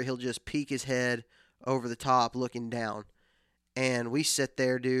him to where he'll just peek his head over the top looking down. And we sit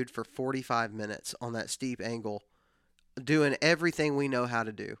there, dude, for 45 minutes on that steep angle, doing everything we know how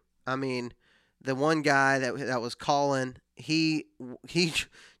to do. I mean, the one guy that was calling, he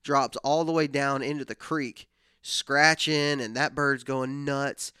drops all the way down into the creek, scratching, and that bird's going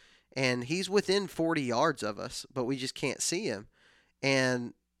nuts. And he's within 40 yards of us, but we just can't see him.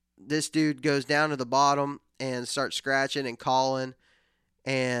 And this dude goes down to the bottom and starts scratching and calling.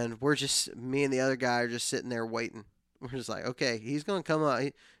 And me and the other guy are just sitting there waiting. We're just like, okay, he's going to come up.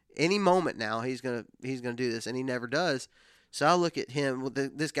 Any moment now, he's going to do this, and he never does. So I look at him. Well,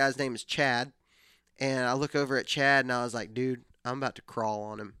 this guy's name is Chad. And I look over at Chad, and I was like, dude, I'm about to crawl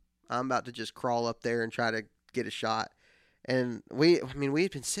on him. I'm about to just crawl up there and try to get a shot. And we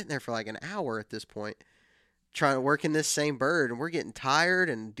had been sitting there for like an hour at this point, trying to work in this same bird, and we're getting tired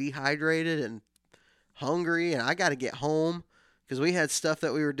and dehydrated and hungry, and I got to get home because we had stuff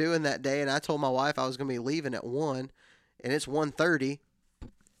that we were doing that day, and I told my wife I was going to be leaving at 1, and it's 1:30,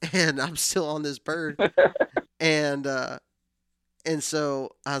 and I'm still on this bird. And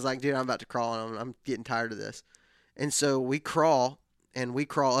so I was like, dude, I'm about to crawl on him. I'm getting tired of this. And so we crawl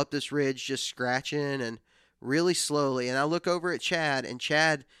up this ridge, just scratching and really slowly. And I look over at Chad, and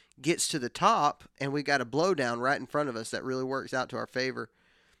Chad gets to the top, and we got a blowdown right in front of us that really works out to our favor.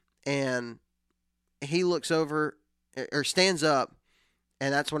 And he looks over, or stands up,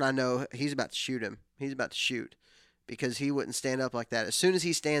 and that's when I know he's about to shoot him. He's about to shoot, because he wouldn't stand up like that. As soon as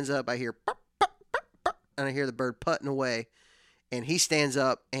he stands up, I hear pop, pop, pop, pop, and I hear the bird putting away, and he stands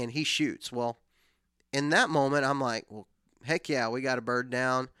up and he shoots. Well, in that moment, I'm like, well, heck yeah, we got a bird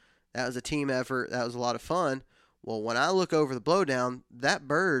down. That was a team effort. That was a lot of fun. Well, when I look over the blowdown, that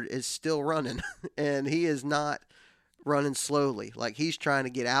bird is still running, and he is not running slowly. Like, he's trying to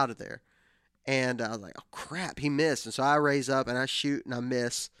get out of there. And I was like, oh crap, he missed. And so I raise up and I shoot and I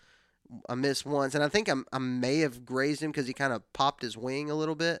miss. I missed once, and I think I may have grazed him because he kind of popped his wing a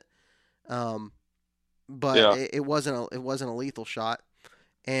little bit. But Yeah. it wasn't a lethal shot.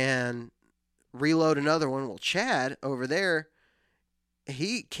 And reload another one. Well, Chad over there,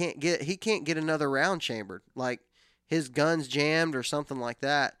 he can't get another round chambered. Like his gun's jammed or something like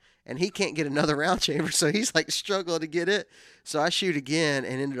that, and he can't get another round chambered. So he's like struggling to get it. So I shoot again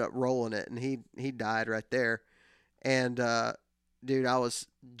and ended up rolling it, and he died right there. And dude, I was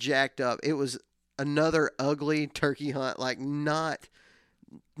jacked up. It was another ugly turkey hunt, like not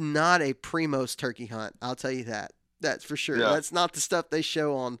a Primos turkey hunt. I'll tell you that. That's for sure. Yeah. That's not the stuff they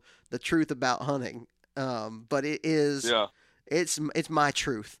show on The Truth About Hunting. But it is. Yeah. It's my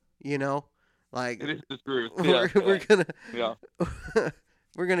truth. You know, like It is the truth. we're gonna Yeah.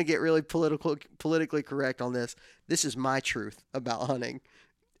 we're gonna get really politically correct on this. This is my truth about hunting.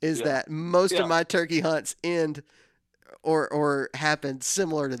 Is that most of my turkey hunts end or happened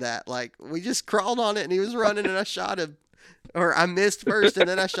similar to that. Like we just crawled on it and he was running and I shot him. Or I missed first and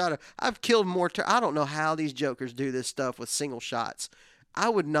then I shot him. I've killed more. I don't know how these jokers do this stuff with single shots. I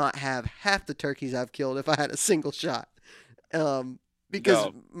would not have half the turkeys I've killed if I had a single shot.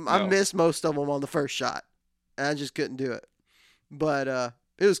 Because I missed most of them on the first shot. And I just couldn't do it. But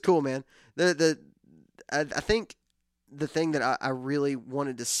it was cool, man. I think the thing that I really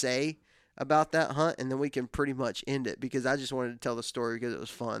wanted to say about that hunt, and then we can pretty much end it because I just wanted to tell the story because it was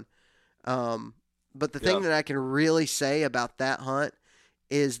fun. But the thing that I can really say about that hunt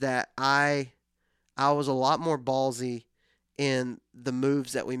is that I was a lot more ballsy in the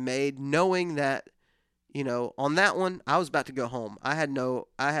moves that we made, knowing that, you know, on that one, I was about to go home. I had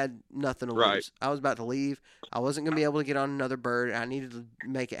nothing to lose. I was about to leave. I wasn't going to be able to get on another bird. I needed to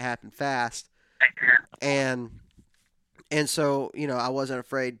make it happen fast. And so, you know, I wasn't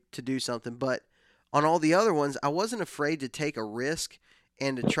afraid to do something. But on all the other ones, I wasn't afraid to take a risk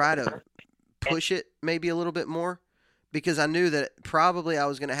and to try to push it maybe a little bit more because I knew that probably I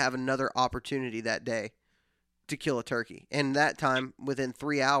was going to have another opportunity that day to kill a turkey. And that time, within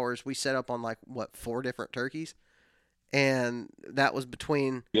 3 hours, we set up on 4 different turkeys. And that was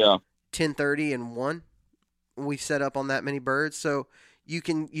between 10:30 and 1. We set up on that many birds. So you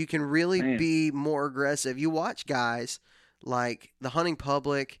can really be more aggressive. You watch guys like the Hunting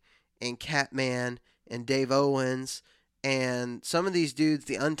Public and Catman and Dave Owens and some of these dudes,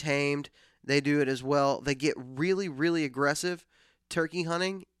 the Untamed, they do it as well. They get really, really aggressive turkey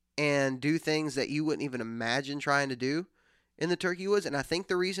hunting and do things that you wouldn't even imagine trying to do in the turkey woods. And I think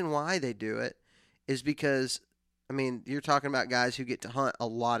the reason why they do it is because, I mean, you're talking about guys who get to hunt a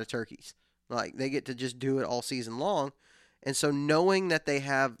lot of turkeys. Like, they get to just do it all season long. And so knowing that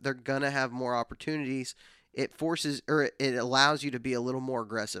they're going to have more opportunities, it forces, or it allows you to be a little more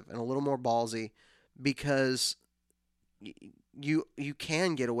aggressive and a little more ballsy because you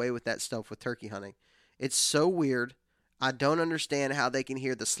can get away with that stuff with turkey hunting. It's so weird. I don't understand how they can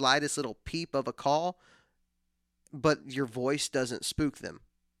hear the slightest little peep of a call, but your voice doesn't spook them.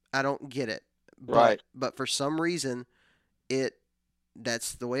 I don't get it. But for some reason,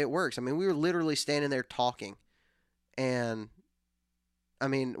 that's the way it works. I mean, we were literally standing there talking. And, I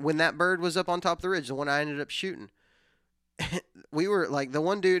mean, when that bird was up on top of the ridge, the one I ended up shooting, we were like, the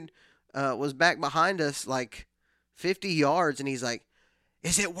one dude was back behind us like 50 yards, and he's like,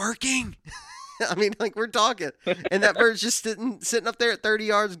 "Is it working?" I mean, like, we're talking. And that bird's just sitting up there at 30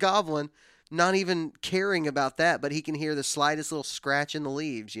 yards gobbling, not even caring about that, but he can hear the slightest little scratch in the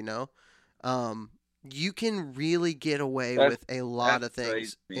leaves, you know? You can really get away with a lot of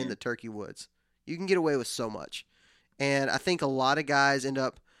things in the turkey woods. You can get away with so much. And I think a lot of guys end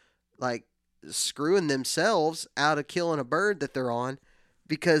up, like, screwing themselves out of killing a bird that they're on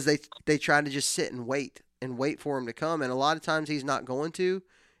because they try to just sit and wait for him to come. And a lot of times he's not going to.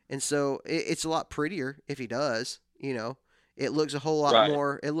 And so it's a lot prettier if he does, you know. It looks a whole lot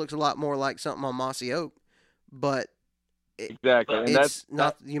more. It looks a lot more like something on Mossy Oak, but exactly. And it's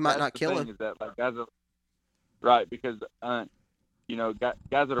not. You might not kill him. Is that, like, guys are, because you know, guys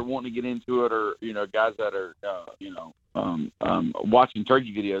that are wanting to get into it, or, you know, guys that are watching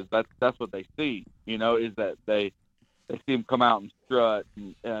turkey videos, that's what they see. You know, is that they see him come out and strut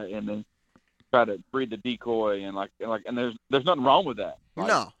and then try to breed the decoy and there's nothing wrong with that. Like,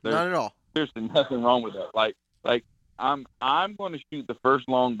 no, not at all. Seriously, nothing wrong with that. Like I'm going to shoot the first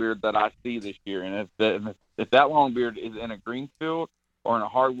longbeard that I see this year, and if that longbeard is in a green field or in a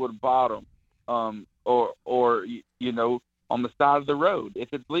hardwood bottom, or you know, on the side of the road, if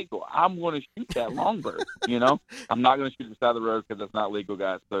it's legal, I'm going to shoot that longbird. You know, I'm not going to shoot the side of the road because that's not legal,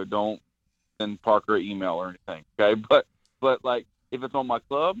 guys. So don't send Parker an email or anything, okay? But like, if it's on my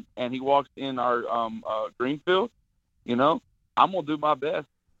club and he walks in our green field, you know, I'm gonna do my best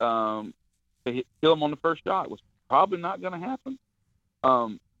to kill him on the first shot, which is probably not gonna happen.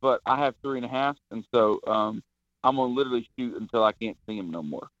 But I have 3.5, and so I'm gonna literally shoot until I can't see him no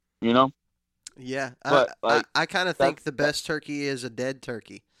more. You know? Yeah, But I kind of think the best turkey is a dead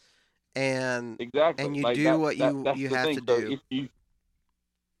turkey, and exactly, and you like do what you that's the have thing. to So do. if you,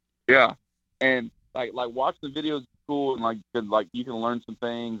 yeah, and like watch the videos at school, and like you can learn some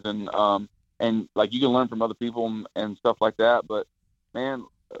things, and like you can learn from other people and stuff like that. But man,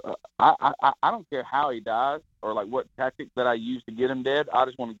 I don't care how he dies or like what tactics that I use to get him dead. I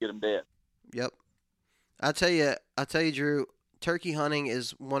just want to get him dead. Yep. I'll tell you, Drew. Turkey hunting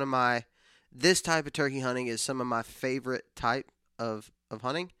is one of my. This type of turkey hunting is some of my favorite type of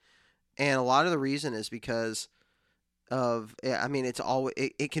hunting, and a lot of the reason is because of. I mean, it's always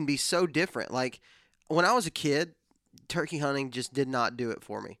it can be so different. Like when I was a kid, turkey hunting just did not do it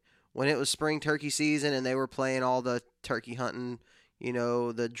for me. When it was spring turkey season and they were playing all the turkey hunting, you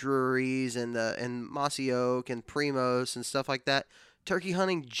know, the Drurys and Mossy Oak and Primos and stuff like that, turkey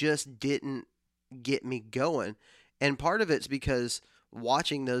hunting just didn't get me going. And part of it's because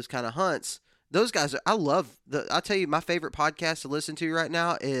watching those kind of hunts, those guys I love I'll tell you my favorite podcast to listen to right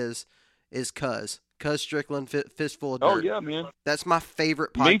now is Cuz Strickland Fistful of Dirt. Oh yeah, man. That's my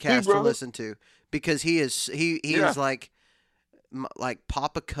favorite Me too, podcast to brother. listen to because he is like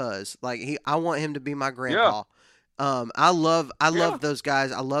Papa Cuz. Like I want him to be my grandpa. I love those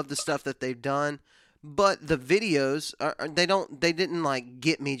guys. I love the stuff that they've done. But the videos they didn't like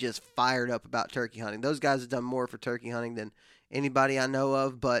get me just fired up about turkey hunting. Those guys have done more for turkey hunting than anybody I know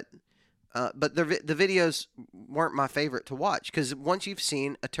of, but the videos weren't my favorite to watch because once you've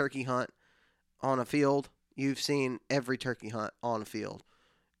seen a turkey hunt on a field, you've seen every turkey hunt on a field.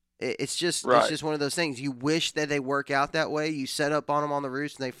 It's just one of those things. You wish that they work out that way. You set up on them on the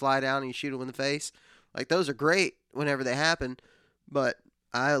roost and they fly down and you shoot them in the face. Like those are great whenever they happen, but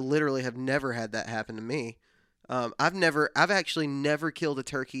I literally have never had that happen to me. I've actually never killed a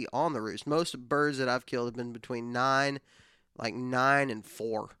turkey on the roost. Most birds that I've killed have been between 9 and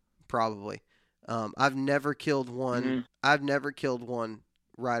 4, probably. I've never killed one. Mm-hmm. I've never killed one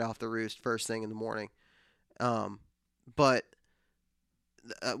right off the roost first thing in the morning. But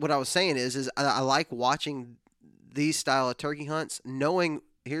what I was saying is I like watching these style of turkey hunts, knowing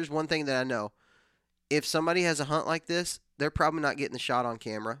here's one thing that I know. If somebody has a hunt like this, they're probably not getting the shot on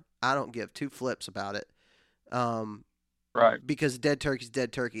camera. I don't give two flips about it. Right. Because dead turkey's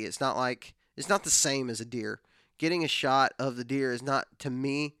dead turkey. It's not the same as a deer. Getting a shot of the deer is not, to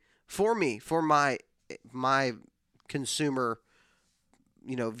me, for my consumer,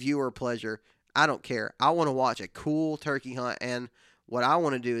 viewer pleasure. I don't care. I want to watch a cool turkey hunt, and what I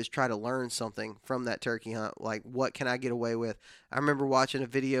want to do is try to learn something from that turkey hunt. Like, what can I get away with? I remember watching a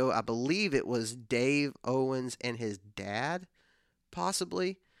video, I believe it was Dave Owens and his dad,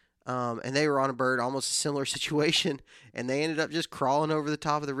 possibly. And they were on a bird, almost a similar situation, and they ended up just crawling over the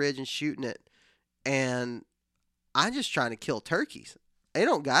top of the ridge and shooting it. And I'm just trying to kill turkeys. They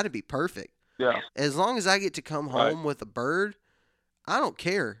don't got to be perfect. Yeah. As long as I get to come home with a bird, I don't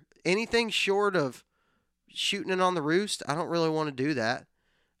care. Anything short of shooting it on the roost, I don't really want to do that.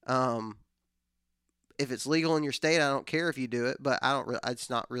 If it's legal in your state, I don't care if you do it, but it's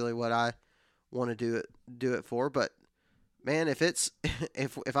not really what I want to do it for. But man, if it's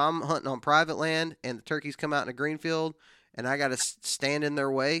if I'm hunting on private land and the turkeys come out in a green field and I got to stand in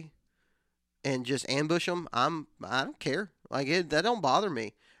their way and just ambush them, I don't care. That don't bother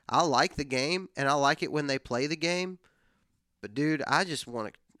me. I like the game and I like it when they play the game. But dude, I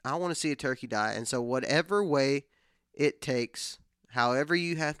want to see a turkey die. And so whatever way it takes, however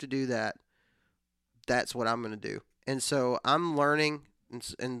you have to do that, that's what I'm going to do. And so I'm learning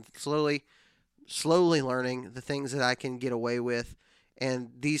and slowly learning the things that I can get away with. And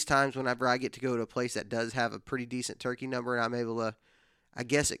these times whenever I get to go to a place that does have a pretty decent turkey number and I'm able to, I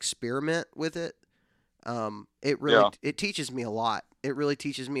guess, experiment with it, it teaches me a lot. It really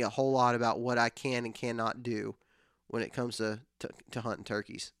teaches me a whole lot about what I can and cannot do when it comes to hunting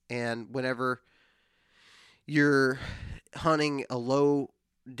turkeys. And whenever you're hunting a low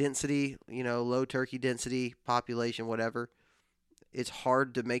density, low turkey density population, whatever, it's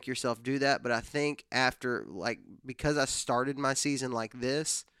hard to make yourself do that. But I think because I started my season like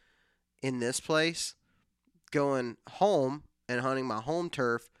this, in this place, going home and hunting my home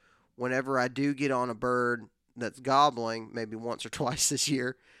turf, whenever I do get on a bird that's gobbling, maybe once or twice this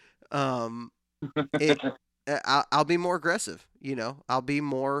year, I'll be more aggressive. I'll be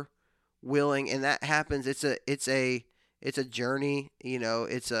more willing, and that happens. It's a journey.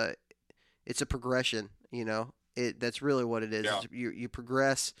 It's a progression. That's really what it is. Yeah. You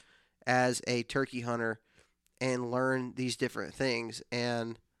progress as a turkey hunter and learn these different things,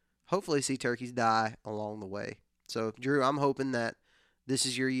 and hopefully see turkeys die along the way. So, Drew, I'm hoping that this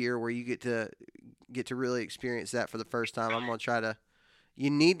is your year where you get to really experience that for the first time. I'm gonna try to. You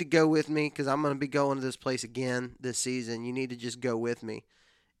need to go with me because I'm gonna be going to this place again this season. You need to just go with me,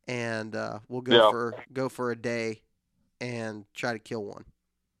 and we'll go for a day and try to kill one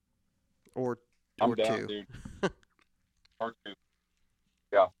or I'm down, two. Dude. Or two.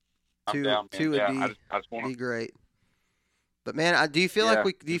 Yeah. I'm down, man. Two would I just wanna... be great. But man, do you feel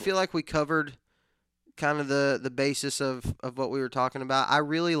like we covered kind of the basis of what we were talking about? I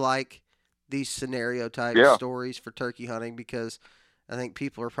really like these scenario type stories for turkey hunting because I think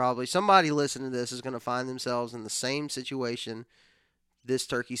people are probably, somebody listening to this is going to find themselves in the same situation this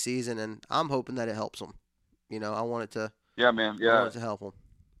turkey season, and I'm hoping that it helps them. You know, I want it to. Yeah, man. Yeah. I want it to help them.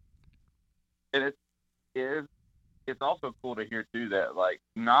 And it's also cool to hear too that like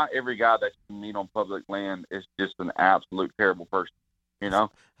not every guy that you meet on public land is just an absolute terrible person. You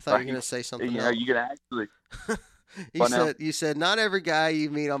know. I thought you were going to say something else. You know, you can actually. You said not every guy you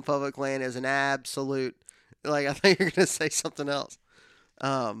meet on public land is an absolute. Like I thought you were going to say something else.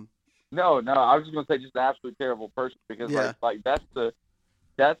 No, I was just going to say just an absolute terrible person because like that's the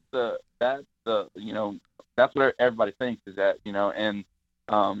you know, that's what everybody thinks is that, you know, and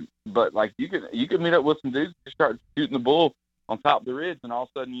but like you could meet up with some dudes and start shooting the bull on top of the ridge, and all of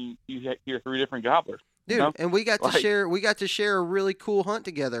a sudden you hear 3 different gobblers. Dude, you know? And we got to share a really cool hunt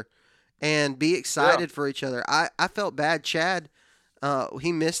together and be excited for each other. I felt bad, Chad.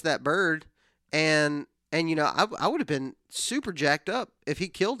 He missed that bird, and you know I would have been super jacked up if he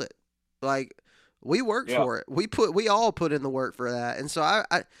killed it. Like we worked for it. We all put in the work for that, and so I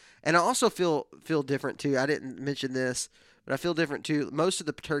also feel different too. I didn't mention this, but I feel different too. Most of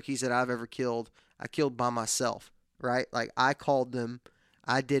the turkeys that I've ever killed, I killed by myself. Right? Like I called them.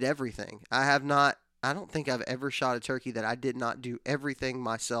 I did everything. I don't think I've ever shot a turkey that I did not do everything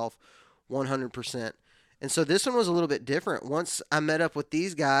myself 100%. And so this one was a little bit different. Once I met up with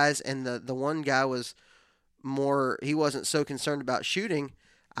these guys and the one guy was more, he wasn't so concerned about shooting,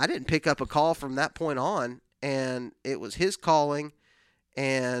 I didn't pick up a call from that point on. And it was his calling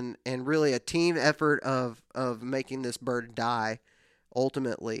and really a team effort of making this bird die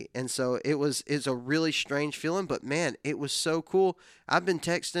ultimately. And so it's a really strange feeling, but man, it was so cool. I've been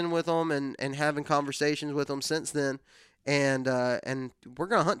texting with them and having conversations with them since then, and we're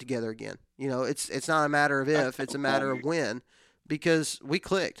gonna hunt together again. You know, it's not a matter of if, it's a matter of when, because we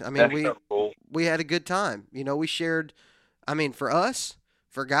clicked. I mean, we had a good time. You know, we shared. I mean, for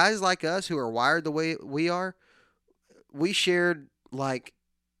guys like us who are wired the way we are, we shared like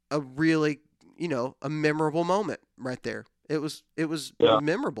a really, you know, a memorable moment right there. It was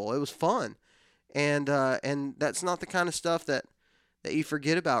memorable. It was fun, and that's not the kind of stuff that you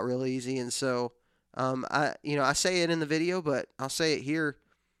forget about real easy. And so, I say it in the video, but I'll say it here.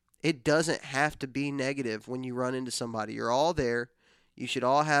 It doesn't have to be negative when you run into somebody. You're all there. You should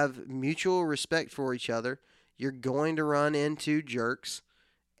all have mutual respect for each other. You're going to run into jerks,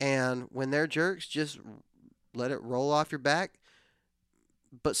 and when they're jerks, just let it roll off your back.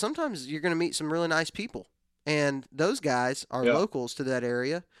 But sometimes you're going to meet some really nice people. And those guys are locals to that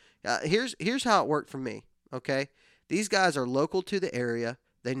area. Here's how it worked for me, okay? These guys are local to the area.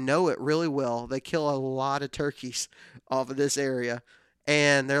 They know it really well. They kill a lot of turkeys off of this area.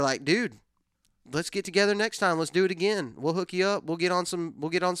 And they're like, dude, let's get together next time. Let's do it again. We'll hook you up. We'll get on some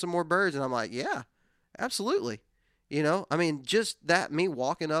more birds. And I'm like, yeah, absolutely. You know, I mean, just that, me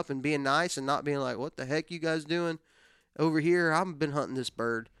walking up and being nice and not being like, what the heck you guys doing over here? I've been hunting this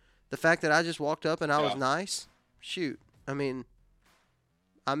bird. The fact that I just walked up and I was nice, shoot. I mean,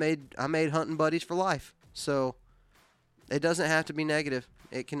 I made hunting buddies for life. So it doesn't have to be negative.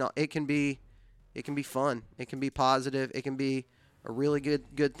 It can be fun. It can be positive. It can be a really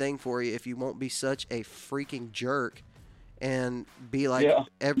good thing for you if you won't be such a freaking jerk and be like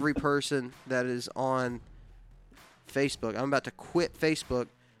every person that is on Facebook. I'm about to quit Facebook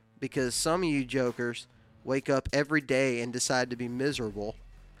because some of you jokers wake up every day and decide to be miserable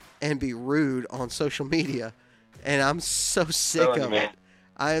and be rude on social media, and I'm so sick of it.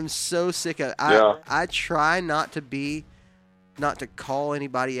 I am so sick of it. I try not to call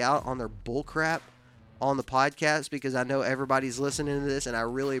anybody out on their bullcrap on the podcast because I know everybody's listening to this, and I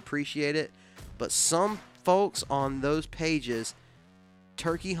really appreciate it. But some folks on those pages,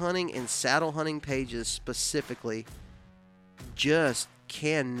 turkey hunting and saddle hunting pages specifically, just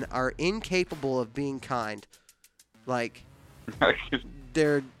are incapable of being kind. Like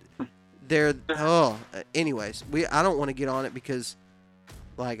they're anyways, I don't want to get on it because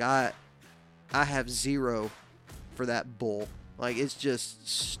like I have zero for that bull. Like, it's just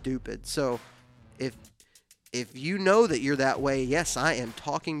stupid. So if you know that you're that way, yes, I am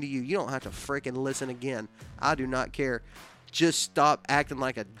talking to you. You don't have to freaking listen again. I do not care. Just stop acting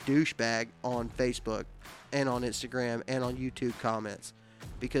like a douchebag on Facebook and on Instagram and on YouTube comments,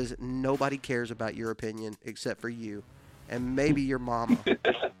 because nobody cares about your opinion except for you and maybe your mama.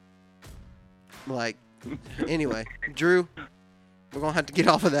 Like, anyway, Drew, we're going to have to get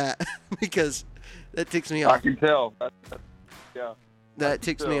off of that because that ticks me off. I can tell. Yeah. That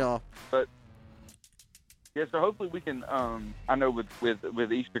ticks me off. But yeah, so hopefully we can. I know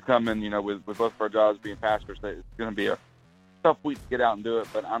with Easter coming, with both of our jobs being pastors, that it's going to be a tough week to get out and do it.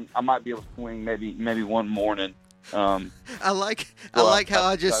 But I might be able to swing maybe one morning. I like how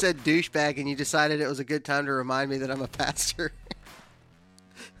I just said douchebag and you decided it was a good time to remind me that I'm a pastor.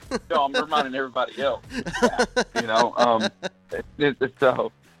 No, I'm reminding everybody else.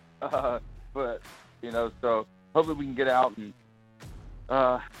 But so hopefully we can get out and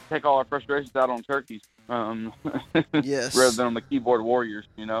take all our frustrations out on turkeys. Yes. Rather than on the keyboard warriors,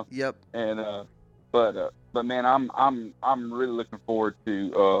 Yep. And but man, I'm really looking forward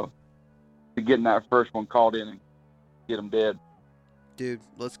to getting that first one called in and get them dead. Dude,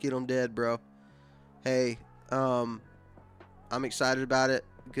 let's get them dead, bro. Hey, I'm excited about it.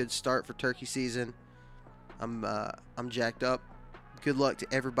 Good start for turkey season. I'm jacked up. Good luck to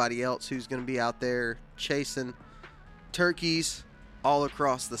everybody else who's going to be out there chasing turkeys all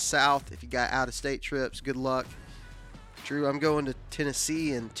across the South. If you got out-of-state trips, good luck. Drew, I'm going to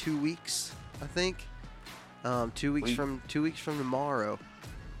Tennessee in 2 weeks, I think. 2 weeks from tomorrow.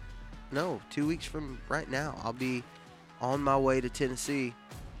 No, 2 weeks from right now. I'll be on my way to Tennessee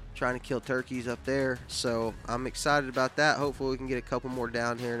trying to kill turkeys up there. So I'm excited about that. Hopefully we can get a couple more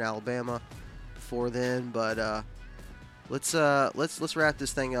down here in Alabama before then. But let's wrap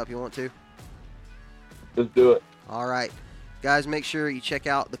this thing up. You want to? Let's do it. All right. Guys, make sure you check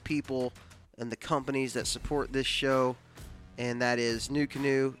out the people and the companies that support this show, and that is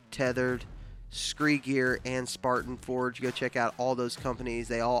NuCanoe, Tethered, Scree Gear, and Spartan Forge. Go check out all those companies.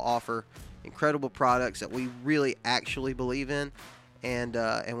 They all offer incredible products that we really actually believe in, and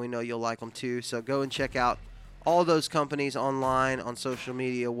we know you'll like them too. So go and check out all those companies online, on social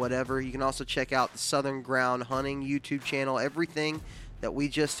media, whatever. You can also check out the Southern Ground Hunting YouTube channel. Everything that we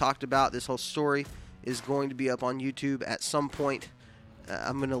just talked about, this whole story, is going to be up on YouTube at some point.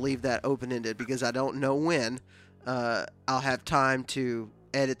 I'm going to leave that open-ended because I don't know when I'll have time to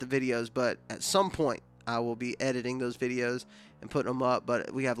edit the videos, but at some point I will be editing those videos and putting them up.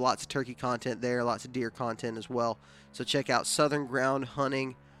 But we have lots of turkey content there, lots of deer content as well. So check out Southern Ground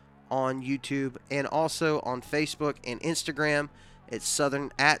Hunting on YouTube, and also on Facebook and Instagram. It's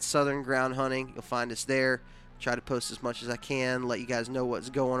Southern Ground Hunting. You'll find us there. Try to post as much as I can, let you guys know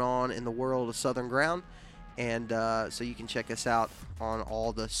what's going on in the world of Southern Ground, and so you can check us out on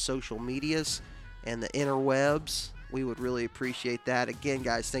all the social medias and the interwebs. We would really appreciate that. Again,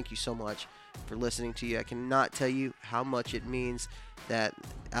 guys, thank you so much for listening to you. I cannot tell you how much it means that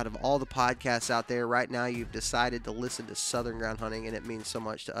out of all the podcasts out there right now, you've decided to listen to Southern Ground Hunting, and it means so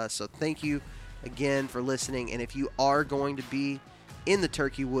much to us. So thank you again for listening. And if you are going to be in the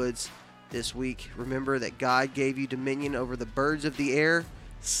turkey woods this week, remember that God gave you dominion over the birds of the air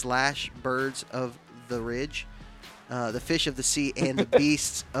 / birds of the ridge, the fish of the sea, and the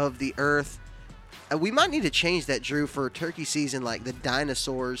beasts of the earth. We might need to change that, Drew, for turkey season, like the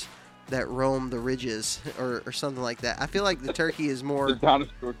dinosaurs that roam the ridges or something like that. I feel like the turkey is more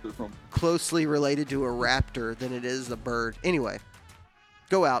closely related to a raptor than it is a bird. Anyway,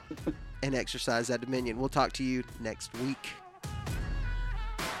 go out and exercise that dominion. We'll talk to you next week.